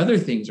see where other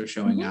things are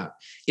showing up.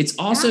 It's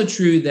also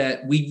true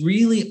that we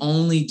really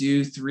only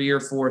do 3 or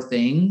 4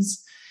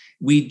 things.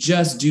 We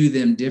just do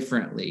them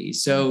differently.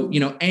 So,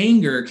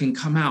 anger can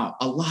come out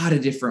a lot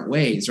of different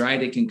ways,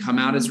 right? It can come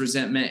out as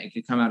resentment. It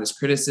can come out as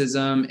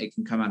criticism. It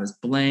can come out as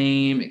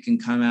blame. It can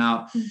come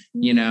out,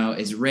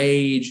 as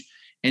rage.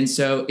 And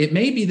so it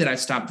may be that I've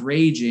stopped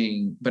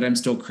raging, but I'm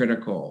still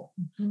critical.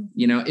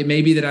 Mm-hmm. It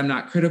may be that I'm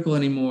not critical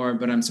anymore,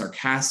 but I'm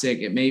sarcastic.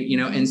 It may,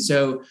 and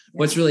so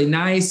what's really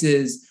nice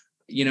is,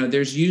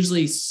 there's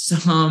usually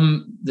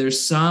some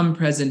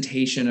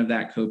presentation of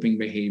that coping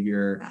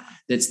behavior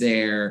that's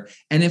there.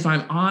 And if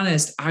I'm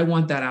honest, I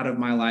want that out of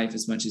my life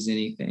as much as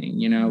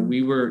anything.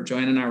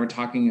 Joanna and I were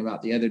talking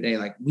about the other day,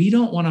 like, we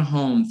don't want a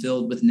home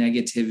filled with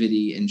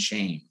negativity and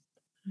shame.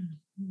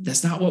 Mm-hmm.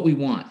 That's not what we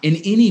want in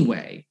any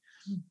way.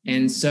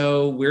 And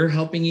so we're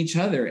helping each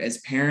other as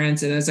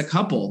parents and as a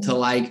couple to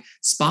like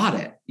spot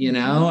it,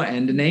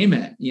 and to name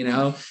it,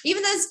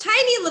 even those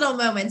tiny little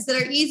moments that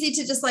are easy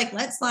to just like,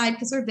 let slide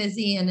because we're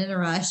busy and in a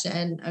rush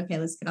and okay,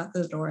 let's get out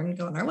the door and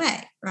go on our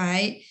way.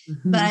 Right.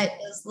 Mm-hmm. But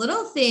those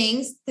little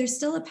things, there's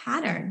still a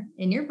pattern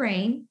in your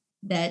brain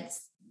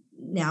that's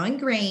now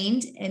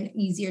ingrained and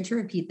easier to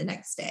repeat the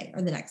next day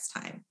or the next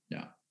time.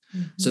 Yeah.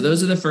 So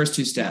those are the first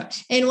 2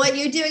 steps. And what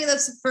you're doing in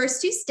those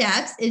first 2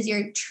 steps is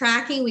you're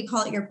tracking, we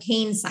call it your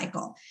pain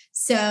cycle.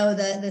 So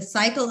the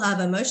cycle of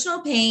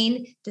emotional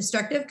pain,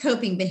 destructive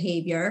coping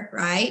behavior,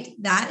 right?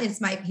 That is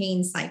my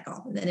pain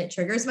cycle. And then it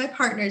triggers my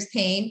partner's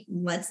pain,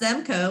 lets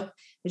them cope,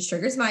 which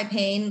triggers my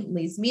pain,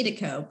 leads me to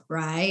cope,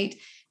 right?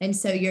 And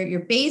so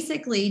you're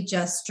basically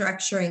just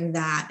structuring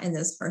that in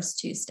those first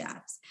 2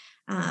 steps.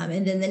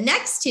 And then the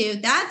next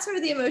 2, that's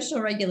where the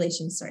emotional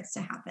regulation starts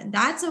to happen.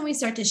 That's when we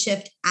start to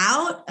shift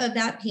out of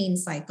that pain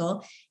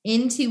cycle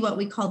into what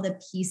we call the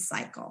peace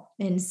cycle.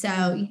 And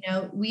so,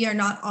 we are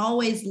not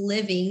always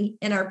living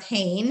in our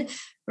pain,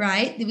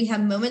 right? We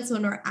have moments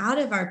when we're out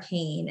of our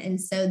pain. And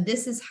so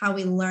this is how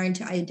we learn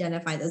to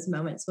identify those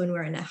moments when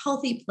we're in a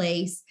healthy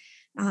place,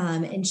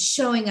 and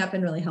showing up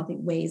in really healthy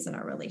ways in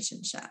our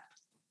relationship.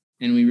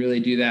 And we really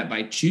do that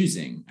by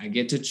choosing. I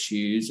get to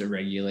choose a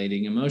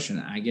regulating emotion.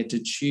 I get to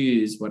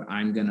choose what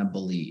I'm going to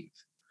believe.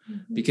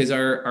 Because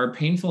our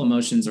painful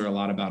emotions are a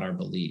lot about our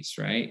beliefs,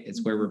 right?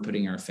 It's where we're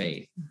putting our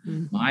faith.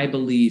 My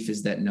belief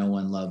is that no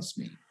one loves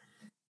me.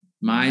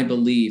 My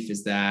belief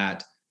is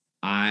that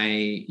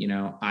I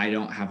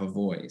don't have a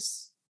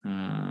voice.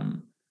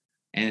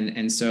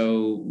 And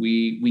so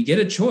we get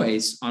a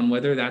choice on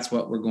whether that's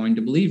what we're going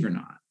to believe or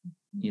not,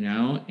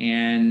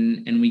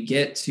 and we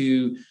get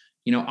to,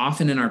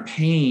 often in our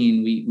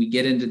pain, we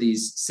get into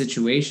these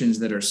situations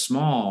that are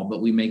small,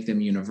 but we make them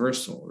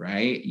universal,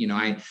 right?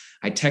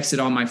 I texted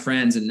all my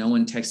friends and no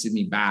one texted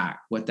me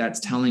back. What that's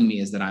telling me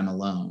is that I'm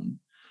alone.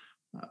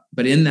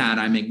 But in that,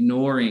 I'm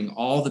ignoring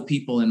all the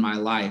people in my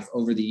life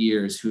over the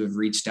years who have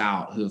reached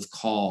out, who have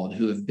called,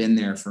 who have been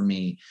there for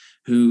me,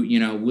 who,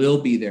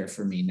 will be there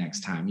for me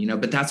next time,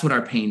 but that's what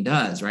our pain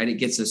does, right? It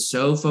gets us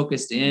so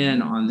focused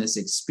in on this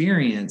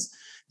experience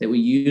that we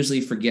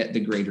usually forget the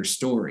greater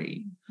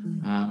story,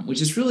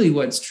 which is really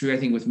what's true. I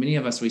think with many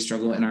of us, we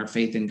struggle in our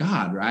faith in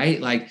God,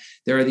 right? Like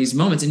there are these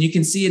moments, and you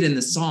can see it in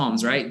the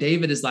Psalms, right?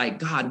 David is like,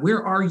 God,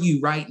 where are you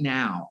right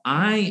now?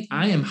 I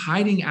am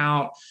hiding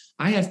out.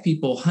 I have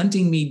people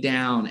hunting me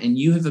down and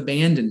you have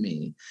abandoned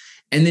me.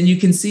 And then you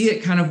can see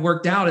it kind of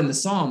worked out in the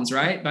Psalms,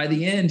 right? By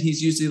the end,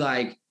 he's usually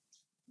like,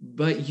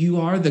 but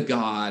you are the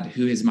God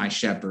who is my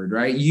shepherd,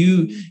 right?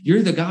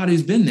 You're the God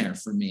who's been there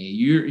for me.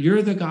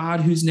 You're the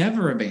God who's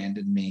never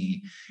abandoned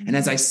me. And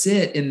as I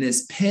sit in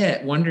this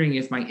pit, wondering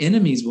if my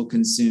enemies will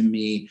consume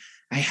me,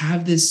 I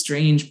have this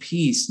strange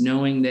peace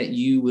knowing that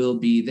you will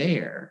be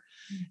there.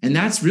 And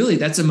that's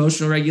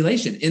emotional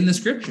regulation in the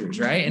scriptures,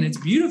 right? And it's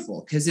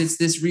beautiful because it's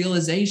this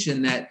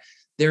realization that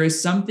there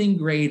is something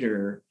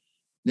greater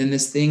than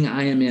this thing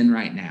I am in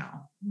right now.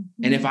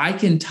 And if I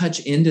can touch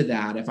into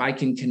that, if I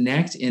can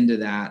connect into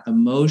that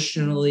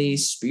emotionally,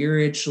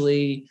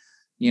 spiritually,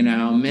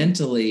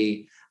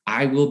 mentally,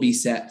 I will be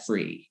set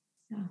free,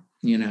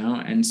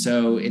 and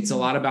so it's a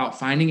lot about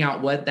finding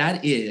out what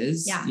that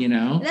is,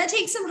 And that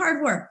takes some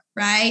hard work,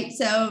 right?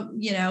 So,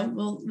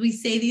 we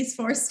say these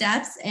 4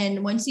 steps,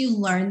 and once you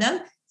learn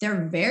them,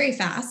 they're very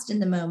fast in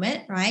the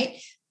moment,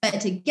 right? But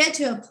to get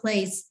to a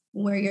place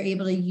where you're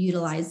able to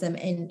utilize them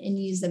and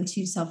use them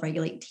to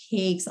self-regulate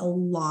takes a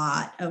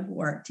lot of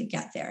work to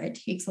get there. It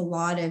takes a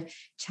lot of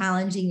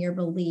challenging your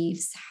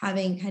beliefs,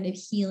 having kind of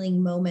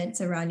healing moments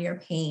around your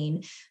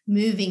pain,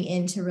 moving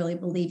into really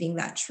believing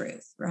that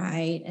truth,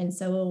 right? And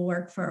so we'll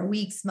work for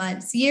weeks,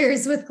 months,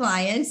 years with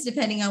clients,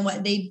 depending on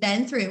what they've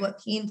been through,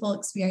 what painful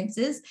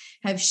experiences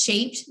have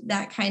shaped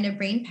that kind of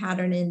brain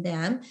pattern in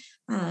them.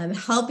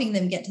 Helping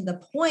them get to the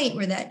point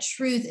where that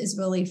truth is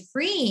really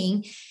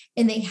freeing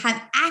and they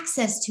have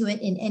access to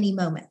it in any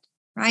moment,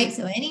 right?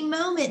 So any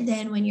moment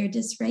then when you're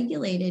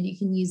dysregulated, you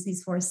can use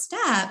these 4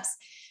 steps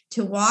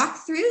to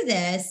walk through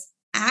this,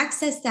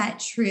 access that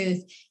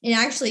truth, and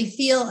actually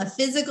feel a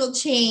physical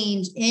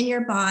change in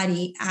your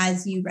body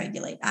as you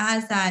regulate,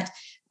 as that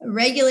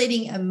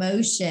regulating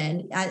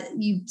emotion,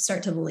 you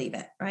start to believe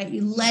it, right?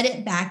 You let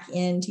it back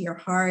into your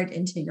heart,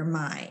 into your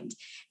mind.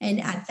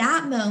 And at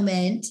that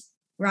moment,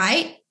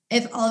 right?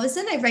 If all of a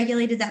sudden I've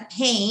regulated that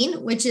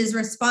pain, which is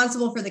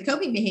responsible for the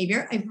coping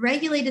behavior, I've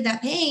regulated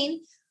that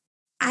pain,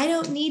 I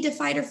don't need to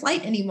fight or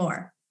flight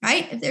anymore,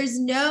 right? If there's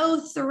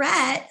no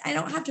threat, I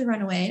don't have to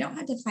run away. I don't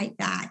have to fight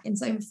back. And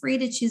so I'm free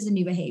to choose a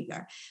new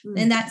behavior.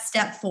 Then that's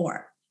step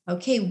 4.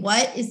 Okay,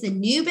 what is the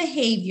new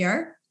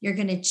behavior you're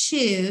going to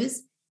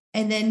choose?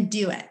 And then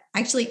do it.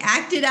 Actually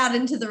act it out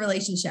into the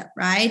relationship,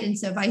 right? And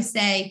so if I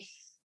say,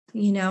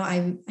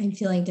 I'm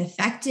feeling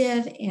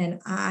defective and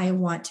I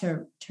want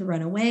to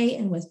run away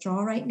and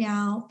withdraw right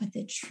now. But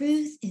the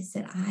truth is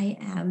that I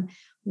am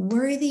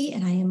worthy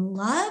and I am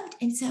loved.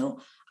 And so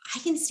I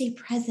can stay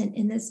present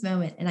in this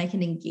moment and I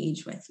can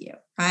engage with you,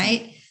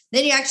 right?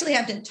 Then you actually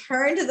have to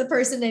turn to the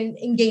person and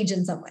engage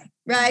in some way,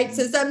 right?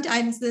 So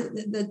sometimes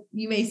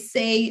you may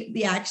say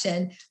the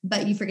action,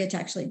 but you forget to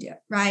actually do it,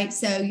 right?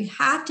 So you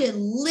have to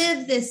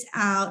live this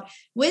out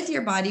with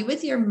your body,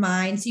 with your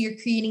mind. So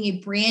you're creating a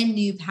brand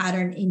new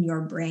pattern in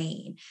your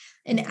brain.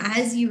 And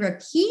as you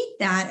repeat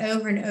that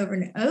over and over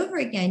and over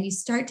again, you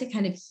start to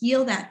kind of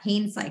heal that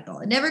pain cycle.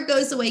 It never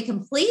goes away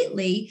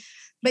completely,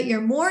 but you're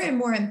more and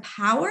more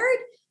empowered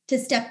to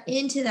step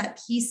into that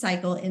peace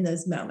cycle in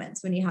those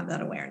moments when you have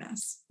that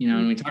awareness.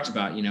 And we talked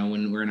about,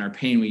 when we're in our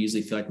pain, we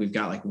usually feel like we've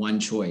got like one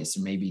choice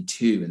or maybe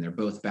 2, and they're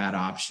both bad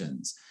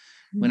options.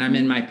 When I'm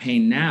in my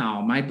pain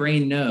now, my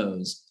brain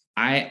knows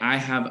I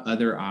have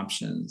other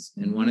options.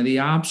 And one of the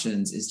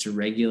options is to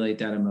regulate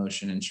that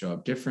emotion and show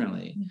up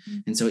differently.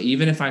 And so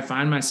even if I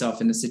find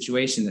myself in a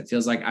situation that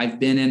feels like I've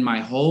been in my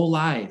whole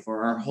life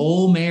or our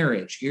whole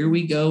marriage, here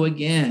we go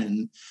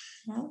again,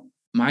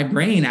 my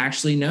brain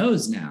actually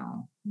knows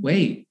now,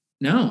 wait,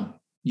 no,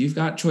 you've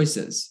got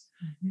choices.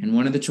 And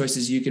one of the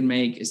choices you can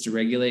make is to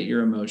regulate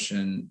your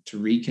emotion, to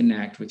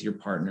reconnect with your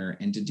partner,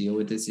 and to deal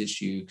with this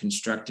issue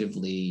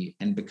constructively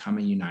and become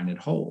a united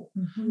whole.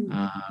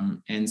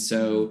 And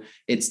so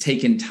it's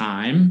taken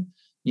time,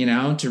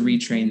 to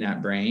retrain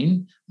that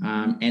brain.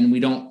 And we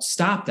don't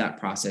stop that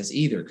process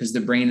either, because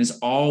the brain is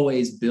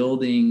always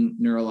building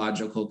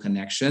neurological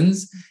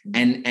connections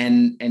and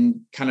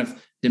kind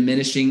of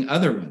diminishing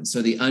other ones.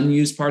 So the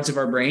unused parts of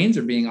our brains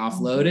are being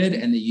offloaded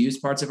and the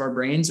used parts of our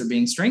brains are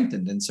being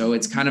strengthened. And so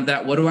it's kind of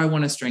that, what do I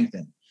want to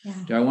strengthen? Yeah.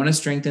 Do I want to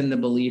strengthen the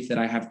belief that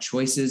I have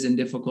choices in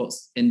difficult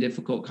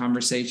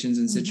conversations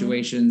and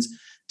situations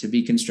to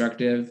be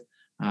constructive?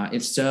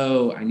 If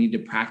so, I need to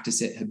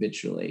practice it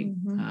habitually.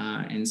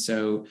 And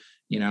so,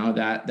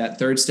 that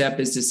third step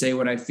is to say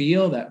what I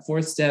feel. That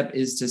fourth step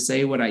is to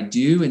say what I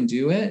do and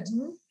do it.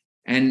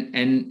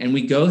 And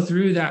we go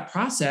through that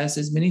process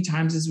as many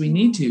times as we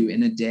need to,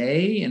 in a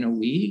day, in a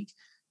week,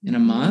 in a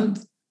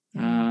month.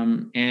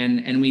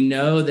 And we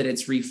know that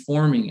it's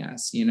reforming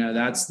us.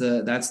 That's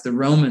the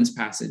Romans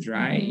passage,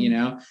 right?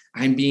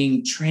 I'm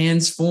being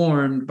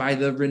transformed by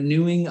the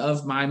renewing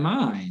of my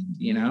mind.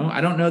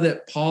 I don't know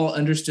that Paul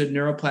understood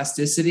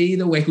neuroplasticity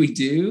the way we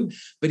do,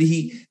 but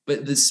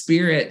the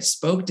Spirit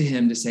spoke to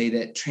him to say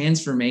that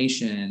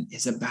transformation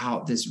is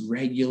about this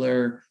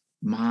regular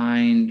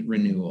mind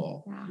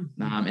renewal.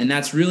 And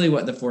that's really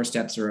what the 4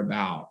 steps are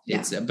about.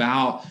 It's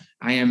about,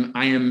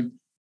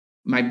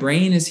 my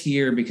brain is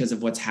here because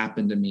of what's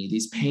happened to me.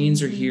 These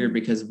pains are here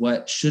because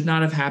what should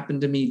not have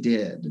happened to me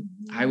did.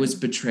 I was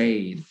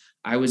betrayed.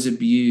 I was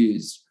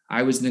abused.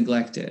 I was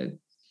neglected.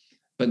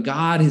 But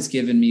God has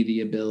given me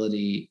the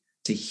ability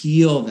to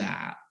heal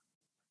that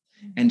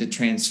and to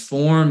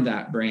transform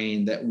that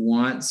brain that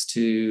wants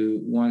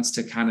to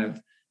kind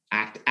of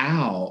act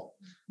out,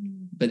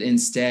 but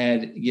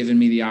instead given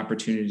me the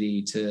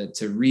opportunity to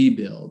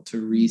rebuild,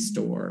 to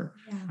restore.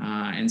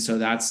 And so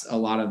that's a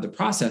lot of the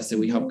process that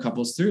we help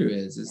couples through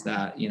is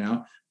that,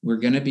 we're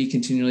going to be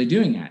continually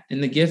doing that.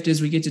 And the gift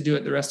is we get to do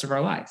it the rest of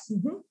our life.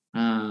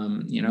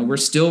 We're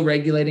still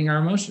regulating our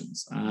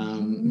emotions.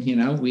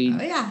 We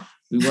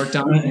worked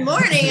on it.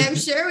 Morning, I'm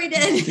sure we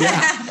did.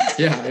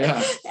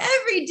 Yeah.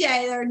 Every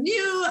day there are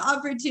new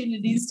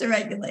opportunities to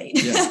regulate.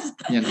 So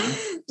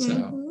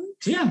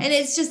yeah. And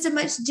it's just a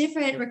much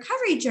different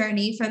recovery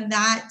journey from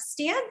that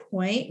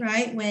standpoint,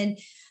 right? When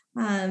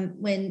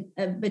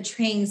a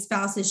betraying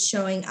spouse is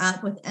showing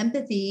up with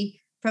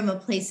empathy from a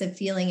place of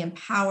feeling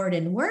empowered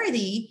and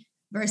worthy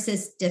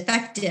versus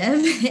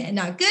defective and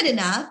not good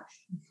enough,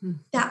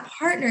 that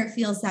partner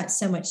feels that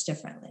so much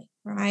differently,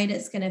 right?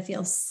 It's going to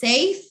feel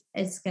safe.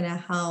 It's going to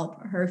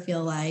help her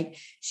feel like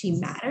she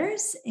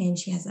matters and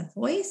she has a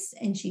voice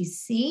and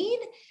she's seen,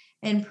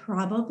 and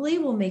probably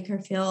will make her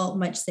feel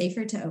much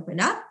safer to open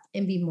up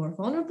and be more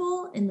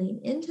vulnerable and lean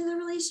into the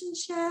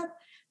relationship,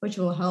 which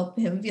will help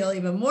him feel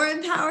even more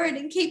empowered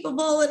and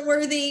capable and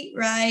worthy,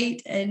 right?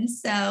 And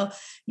so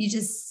you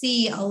just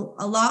see a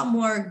lot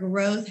more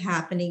growth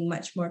happening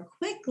much more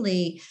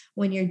quickly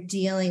when you're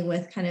dealing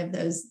with kind of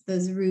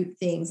those root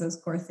things, those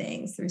core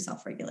things through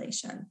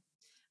self-regulation.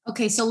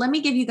 Okay, so let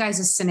me give you guys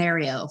a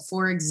scenario.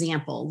 For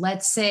example,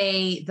 let's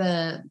say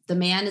the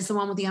man is the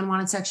one with the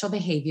unwanted sexual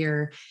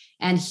behavior,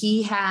 and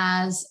he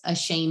has a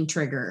shame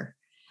trigger,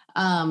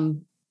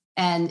 and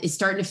is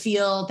starting to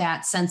feel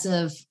that sense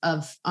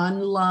of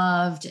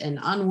unloved and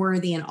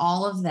unworthy and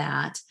all of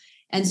that.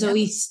 And so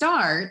he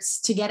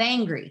starts to get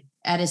angry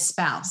at his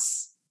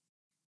spouse.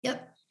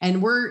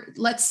 And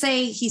let's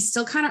say he's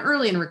still kind of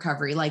early in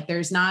recovery. Like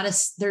there's not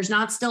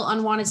still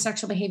unwanted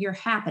sexual behavior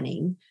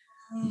happening.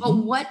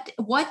 But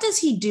what does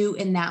he do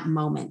in that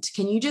moment?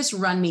 Can you just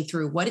run me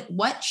through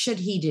what should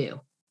he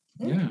do?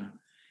 Yeah,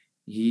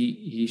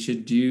 he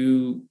should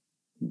do,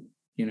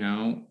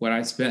 what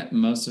I spent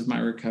most of my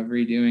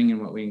recovery doing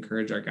and what we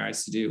encourage our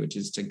guys to do, which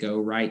is to go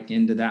right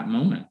into that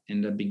moment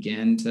and to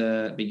begin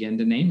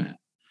to name it.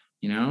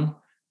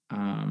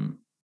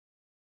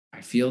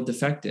 I feel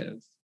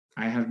defective.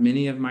 I have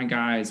many of my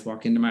guys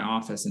walk into my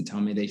office and tell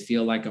me they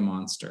feel like a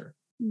monster.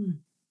 And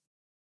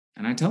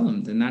I tell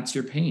them, then that's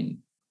your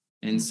pain.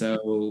 And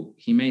so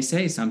he may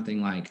say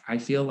something like, I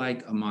feel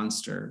like a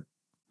monster,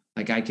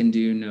 like I can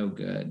do no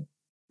good.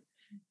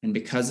 And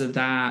because of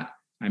that,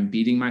 I'm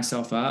beating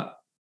myself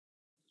up.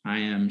 I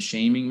am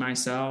shaming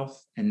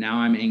myself. And now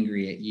I'm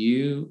angry at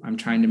you. I'm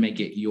trying to make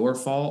it your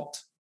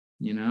fault.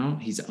 He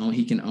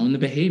can own the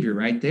behavior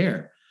right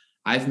there.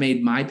 I've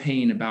made my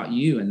pain about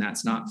you, and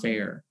that's not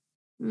fair.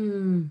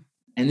 And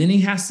then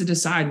he has to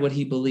decide what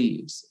he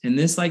believes. And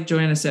this, like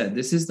Joanna said,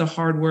 this is the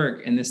hard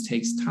work and this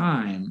takes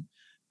time.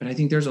 But I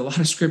think there's a lot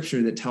of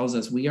scripture that tells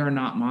us we are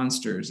not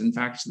monsters. In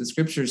fact, the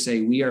scriptures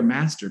say we are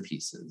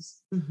masterpieces.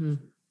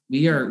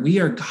 We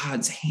are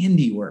God's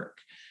handiwork.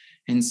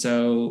 And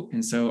so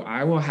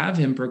I will have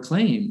him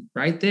proclaim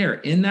right there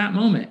in that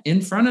moment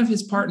in front of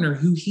his partner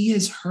who he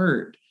has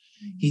hurt.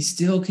 He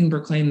still can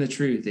proclaim the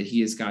truth that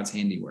he is God's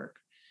handiwork.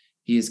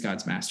 He is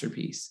God's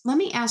masterpiece. Let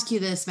me ask you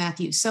this,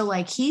 Matthew. So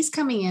like he's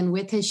coming in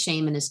with his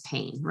shame and his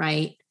pain,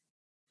 right?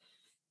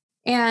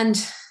 And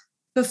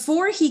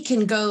before he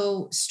can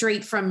go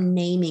straight from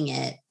naming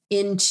it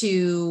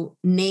into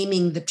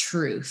naming the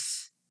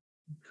truth,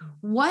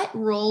 what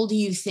role do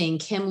you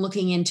think him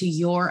looking into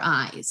your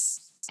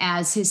eyes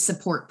as his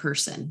support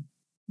person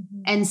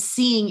and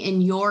seeing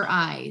in your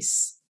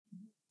eyes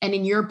and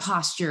in your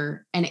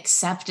posture and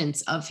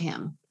acceptance of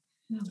him?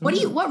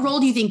 What role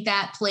do you think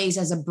that plays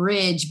as a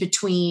bridge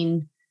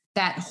between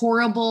that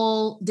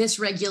horrible,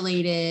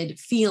 dysregulated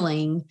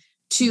feeling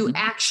to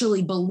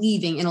actually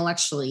believing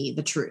intellectually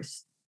the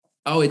truth?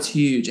 Oh, it's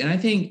huge. And I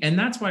think, and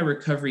that's why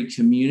recovery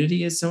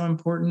community is so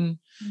important.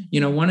 You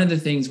know, one of the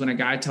things when a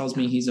guy tells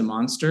me he's a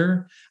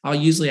monster, I'll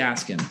usually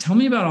ask him, tell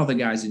me about all the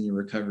guys in your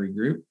recovery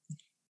group.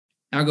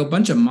 And I'll go,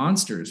 bunch of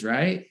monsters,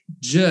 right?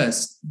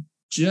 Just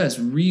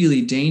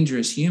really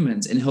dangerous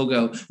humans. And he'll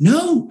go,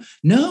 no.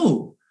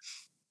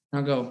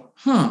 I'll go,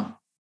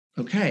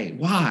 okay,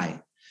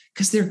 why?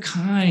 Because they're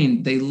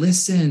kind, they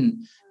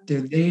listen,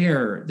 they're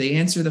there, they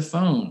answer the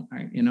phone,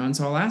 right? And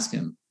so I'll ask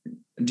him,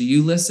 do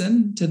you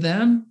listen to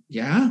them?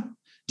 Yeah.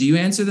 Do you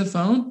answer the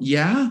phone?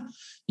 Yeah.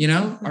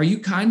 Are you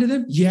kind to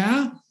them?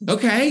 Yeah.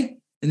 Okay.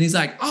 And he's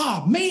like,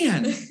 oh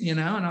man, and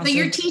I'll so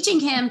you're teaching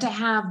him to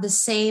have the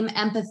same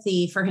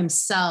empathy for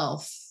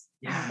himself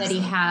that he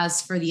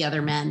has for the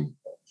other men.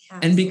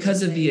 And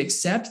because of the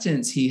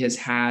acceptance he has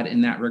had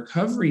in that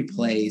recovery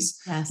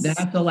place,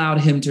 that's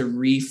allowed him to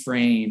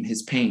reframe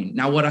his pain.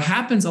 Now, what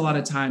happens a lot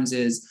of times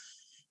is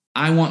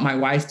I want my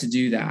wife to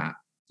do that,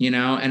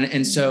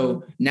 and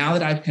so now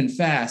that I've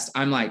confessed,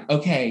 I'm like,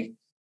 okay,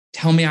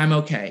 tell me I'm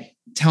okay.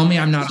 Tell me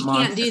I'm not a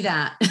monster. Can't do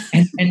that.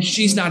 and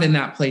she's not in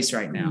that place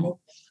right now.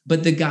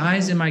 But the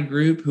guys in my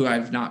group who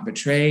I've not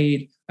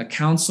betrayed, a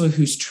counselor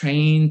who's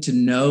trained to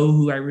know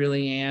who I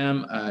really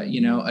am,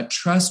 a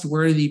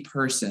trustworthy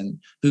person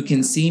who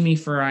can see me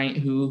for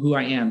who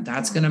I am,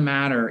 that's going to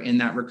matter in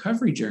that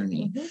recovery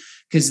journey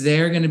because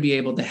they're going to be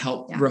able to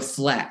help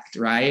reflect,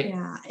 right?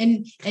 Yeah.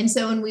 And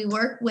so when we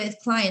work with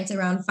clients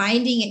around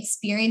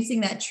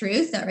experiencing that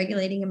truth, that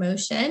regulating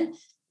emotion,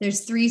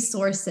 there's 3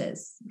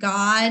 sources: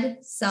 God,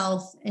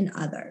 self, and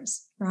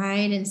others,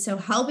 right? And so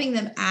helping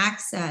them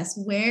access,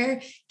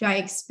 where do I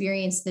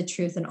experience the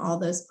truth in all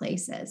those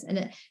places?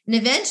 And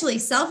eventually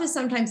self is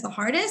sometimes the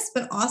hardest,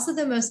 but also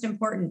the most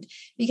important,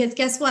 because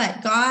guess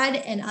what? God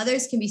and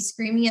others can be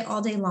screaming it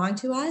all day long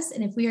to us.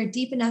 And if we are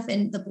deep enough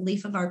in the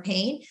belief of our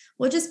pain,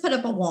 we'll just put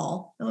up a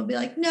wall and we'll be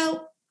like,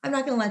 no, I'm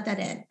not going to let that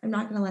in. I'm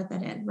not going to let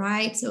that in,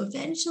 right? So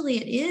eventually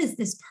it is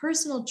this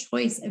personal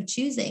choice of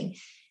choosing,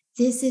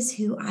 this is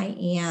who I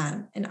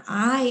am. And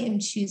I am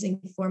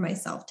choosing for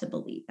myself to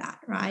believe that,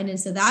 right? And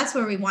so that's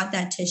where we want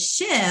that to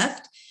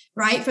shift,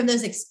 right? From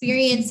those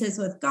experiences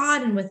with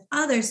God and with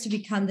others to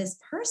become this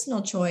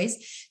personal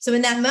choice. So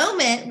in that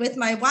moment with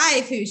my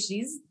wife, who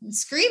she's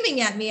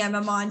screaming at me, I'm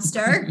a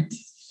monster,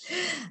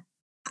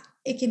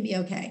 it can be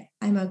okay.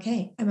 I'm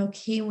okay. I'm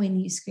okay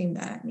when you scream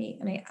that at me.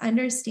 And I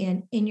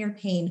understand in your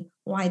pain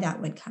why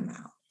that would come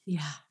out.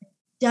 Yeah. It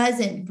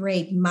doesn't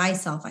break my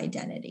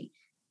self-identity.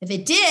 If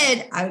it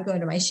did, I would go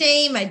into my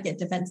shame. I'd get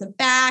defensive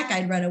back.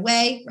 I'd run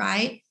away,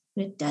 right?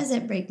 But it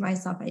doesn't break my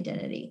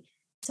self-identity.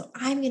 So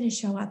I'm going to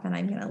show up and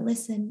I'm going to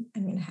listen.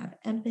 I'm going to have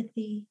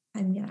empathy.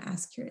 I'm going to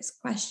ask curious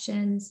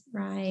questions,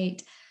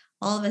 right?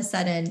 All of a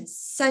sudden,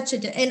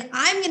 and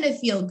I'm going to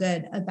feel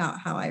good about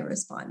how I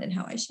respond and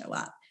how I show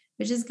up,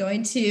 which is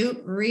going to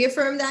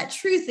reaffirm that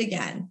truth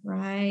again,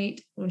 right?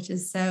 Which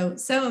is so,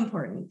 so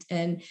important.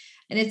 And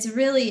it's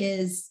really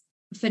is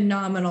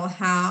phenomenal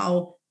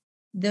how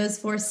those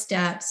 4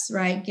 steps,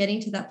 right?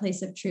 Getting to that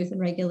place of truth and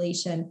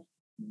regulation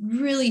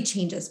really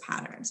changes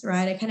patterns,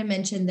 right? I kind of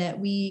mentioned that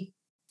we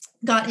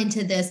got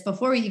into this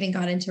before we even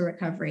got into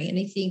recovery. And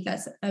I think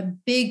that's a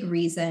big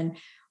reason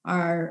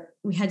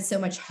we had so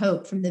much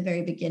hope from the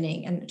very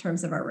beginning in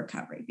terms of our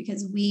recovery,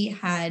 because we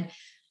had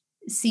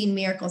seen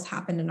miracles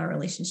happen in our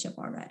relationship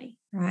already,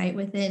 right?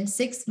 Within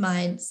 6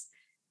 months,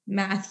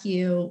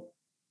 Matthew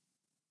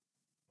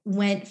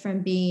went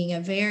from being a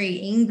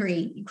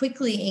very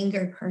quickly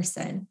angered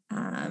person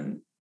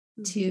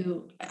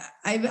to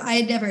I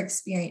had never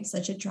experienced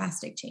such a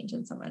drastic change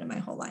in someone in my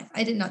whole life.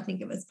 I did not think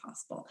it was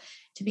possible,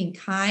 to being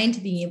kind,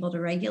 to being able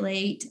to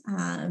regulate.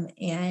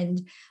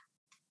 And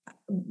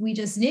we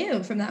just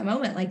knew from that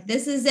moment, like,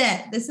 this is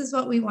it. This is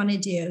what we want to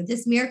do.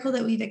 This miracle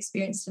that we've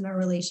experienced in our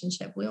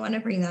relationship, we want to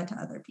bring that to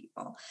other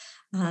people.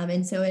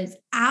 And so it's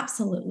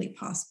absolutely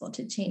possible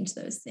to change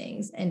those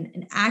things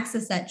and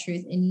access that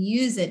truth and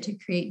use it to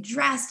create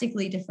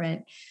drastically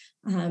different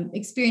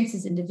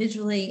experiences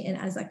individually and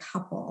as a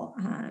couple.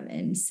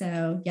 And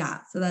so,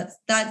 so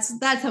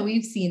that's how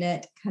we've seen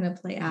it kind of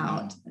play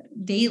out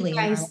daily.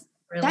 Guys,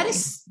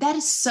 that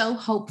is so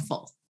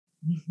hopeful.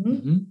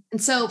 And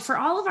so for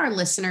all of our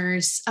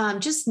listeners,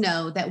 just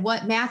know that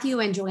what Matthew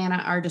and Joanna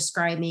are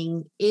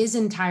describing is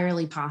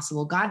entirely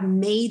possible. God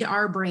made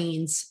our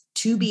brains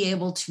to be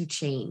able to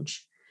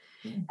change.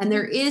 And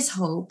there is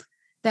hope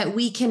that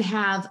we can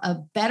have a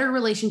better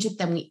relationship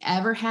than we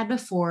ever had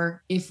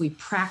before if we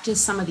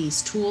practice some of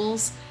these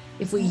tools,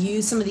 if we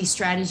use some of these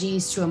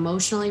strategies to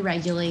emotionally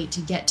regulate, to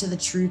get to the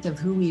truth of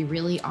who we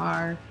really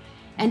are.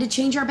 and to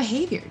change our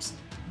behaviors.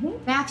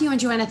 Matthew and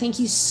Joanna, thank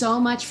you so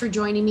much for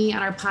joining me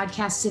on our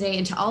podcast today.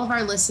 And to all of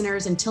our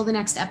listeners, until the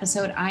next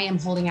episode, I am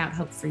holding out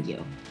hope for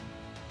you.